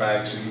mesh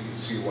bag so you can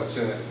see what's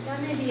in it.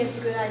 That may be a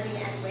good idea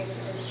anyway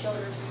for those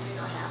children who do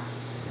not have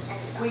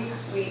any.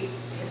 We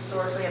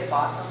historically have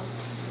bought them.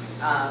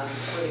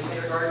 For the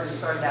kindergarten, we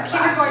started that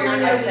last Kindergarten, year. I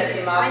know I set we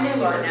them did. up, I we know we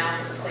started did.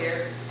 now for clear.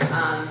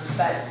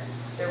 But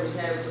there was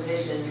no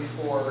provisions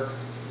for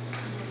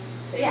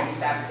savings at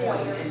that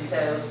point. And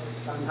so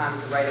sometimes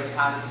the rite of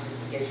passage is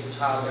to get your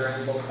child their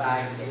own book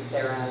bag, it's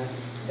their own.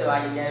 So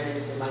I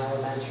noticed in my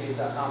elementaries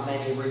that not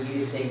many were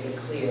using the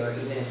clear,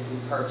 even if we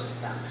purchased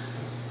them,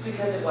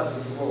 because it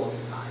wasn't the rule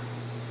at the time.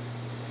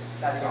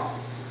 That's all.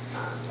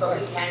 But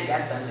we can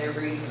get them, they're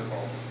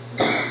reasonable.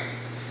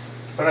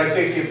 But I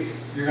think if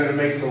you're gonna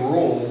make the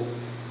rule,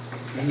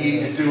 you need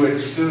to do it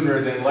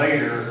sooner than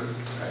later.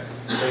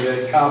 So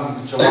that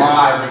come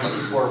July, when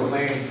people are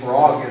planning for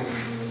August,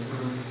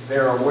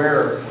 they're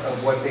aware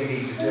of what they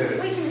need to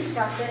do. We can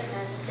discuss it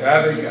and Yeah,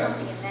 I then think do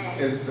something in May.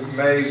 in the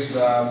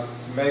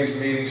May's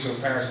meeting, so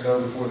parents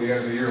know before the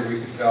end of the year, we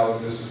can tell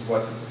them this is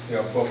what,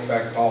 book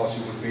bag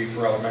policy would be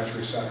for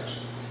elementary centers,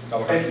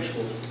 elementary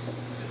schools.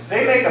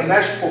 They make a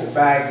mesh book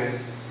bag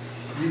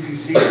that you can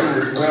see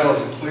through as well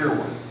as a clear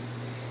one.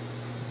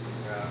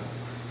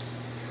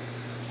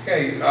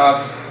 Okay,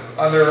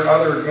 under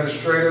other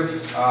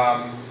administrative,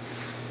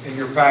 in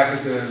your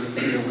packet,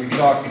 we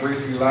talked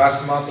briefly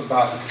last month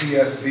about the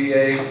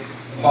TSBA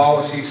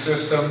policy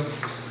system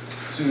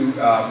to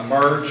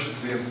merge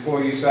the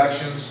employee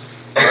sections.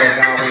 Right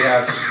now we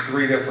have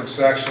 3 different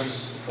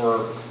sections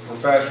for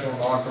professional,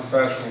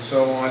 non-professional, and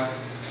so on.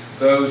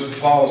 Those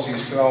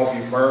policies can all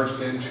be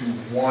merged into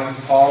one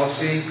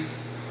policy,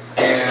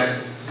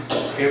 and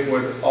it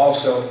would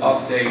also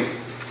update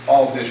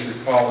all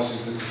district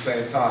policies at the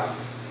same time.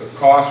 The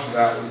cost for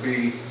that would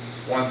be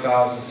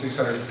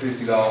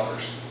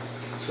 $1,650.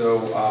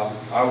 So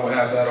I will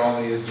have that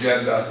on the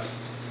agenda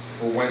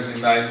for Wednesday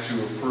night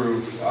to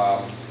approve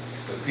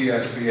the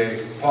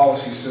PSBA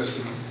policy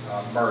system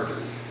merger.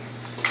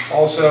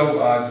 Also,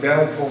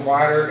 dental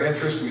provider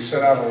interest, we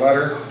sent out a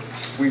letter.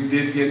 We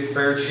did get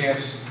Fair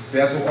Chance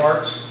Dental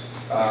Arts.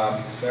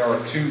 There are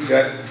 2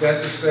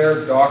 dentists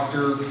there,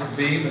 Dr.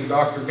 Beam and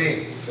Dr.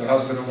 Beam. It's a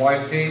husband and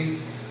wife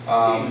team.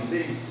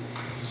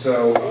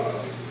 So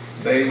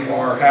they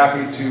are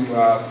happy to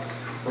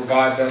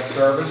provide that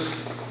service.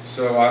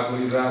 So I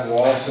believe that will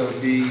also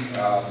be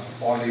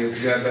on the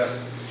agenda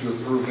to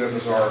approve them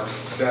as our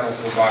dental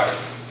provider.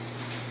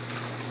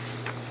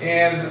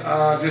 And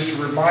just a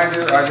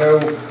reminder, I know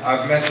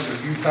I've mentioned a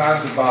few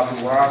times about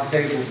the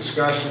roundtable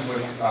discussion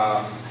with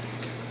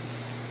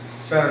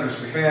Senator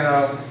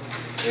Stefano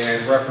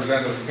and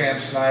Representative Pam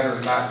Snyder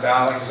and Matt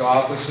Dowling's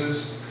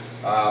offices.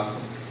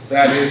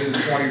 That is the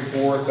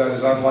 24th. That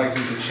is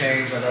unlikely to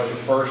change. I know the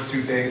first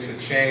 2 dates had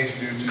changed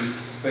due to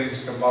things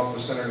that come up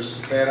with Senator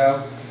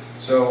Stefano.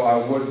 So I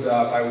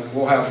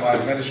will have my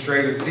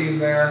administrative team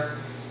there.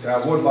 And I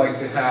would like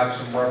to have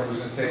some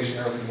representation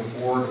there from the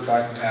board. If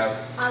I can have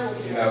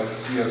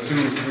 2 or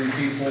 3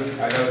 people.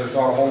 I know there's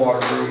not a whole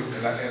lot of room,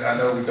 and I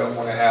know we don't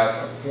want to have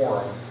a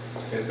quorum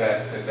at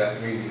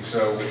that meeting.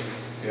 So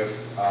if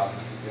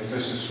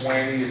Mrs.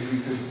 Swaney, if you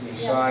could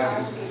decide. Yes,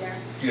 I will be there.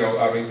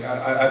 I mean,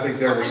 I think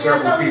there were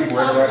several people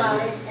talk interested.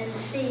 about it and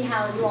see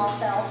how you all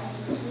felt,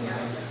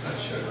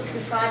 just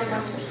decide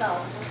among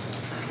yourselves.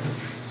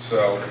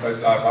 So,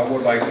 but I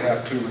would like to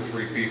have 2 or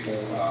 3 people,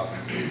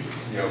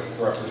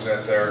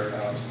 represent there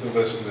to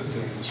listen to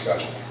the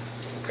discussion.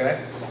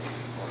 Okay?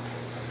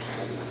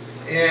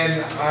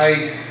 And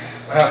I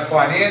have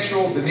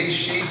financial. Denise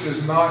Sheets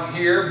is not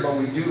here, but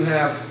we do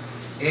have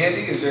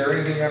Andy. Is there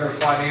anything under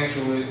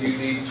financial that you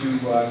need to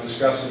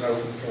discuss in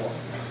open forum?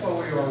 Well,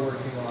 we are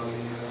working on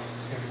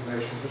the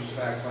information for the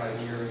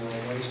fact-finding hearing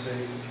on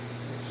Wednesday.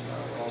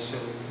 We're also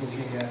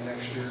looking at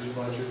next year's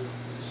budget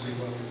to see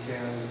what we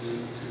can do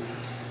to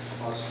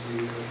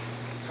possibly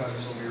cut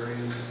some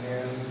areas.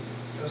 And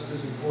just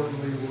as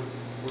importantly,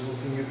 we're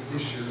looking at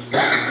this year's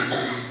budget to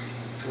see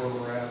where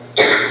we're at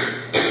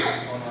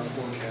on our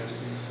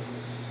forecasting. So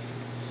it's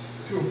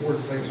 2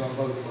 important things on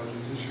both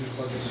budgets. This year's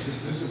budget is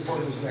just as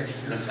important as next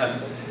year's.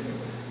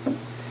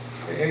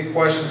 Any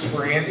questions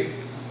for Andy?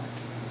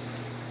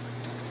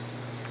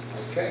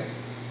 Okay.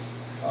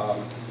 I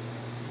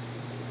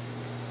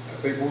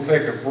think we'll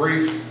take a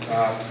brief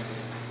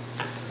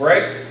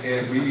break,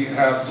 and we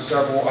have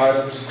several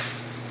items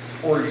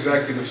for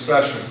executive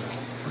session.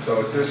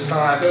 So at this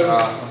time,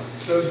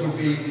 those would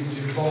be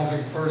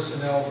involving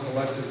personnel,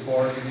 collective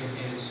bargaining,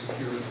 and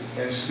security.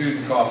 And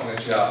student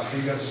confidentiality.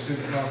 You got a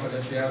student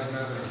confidentiality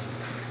matter?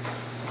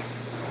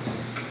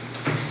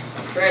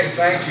 Okay,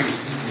 thank you.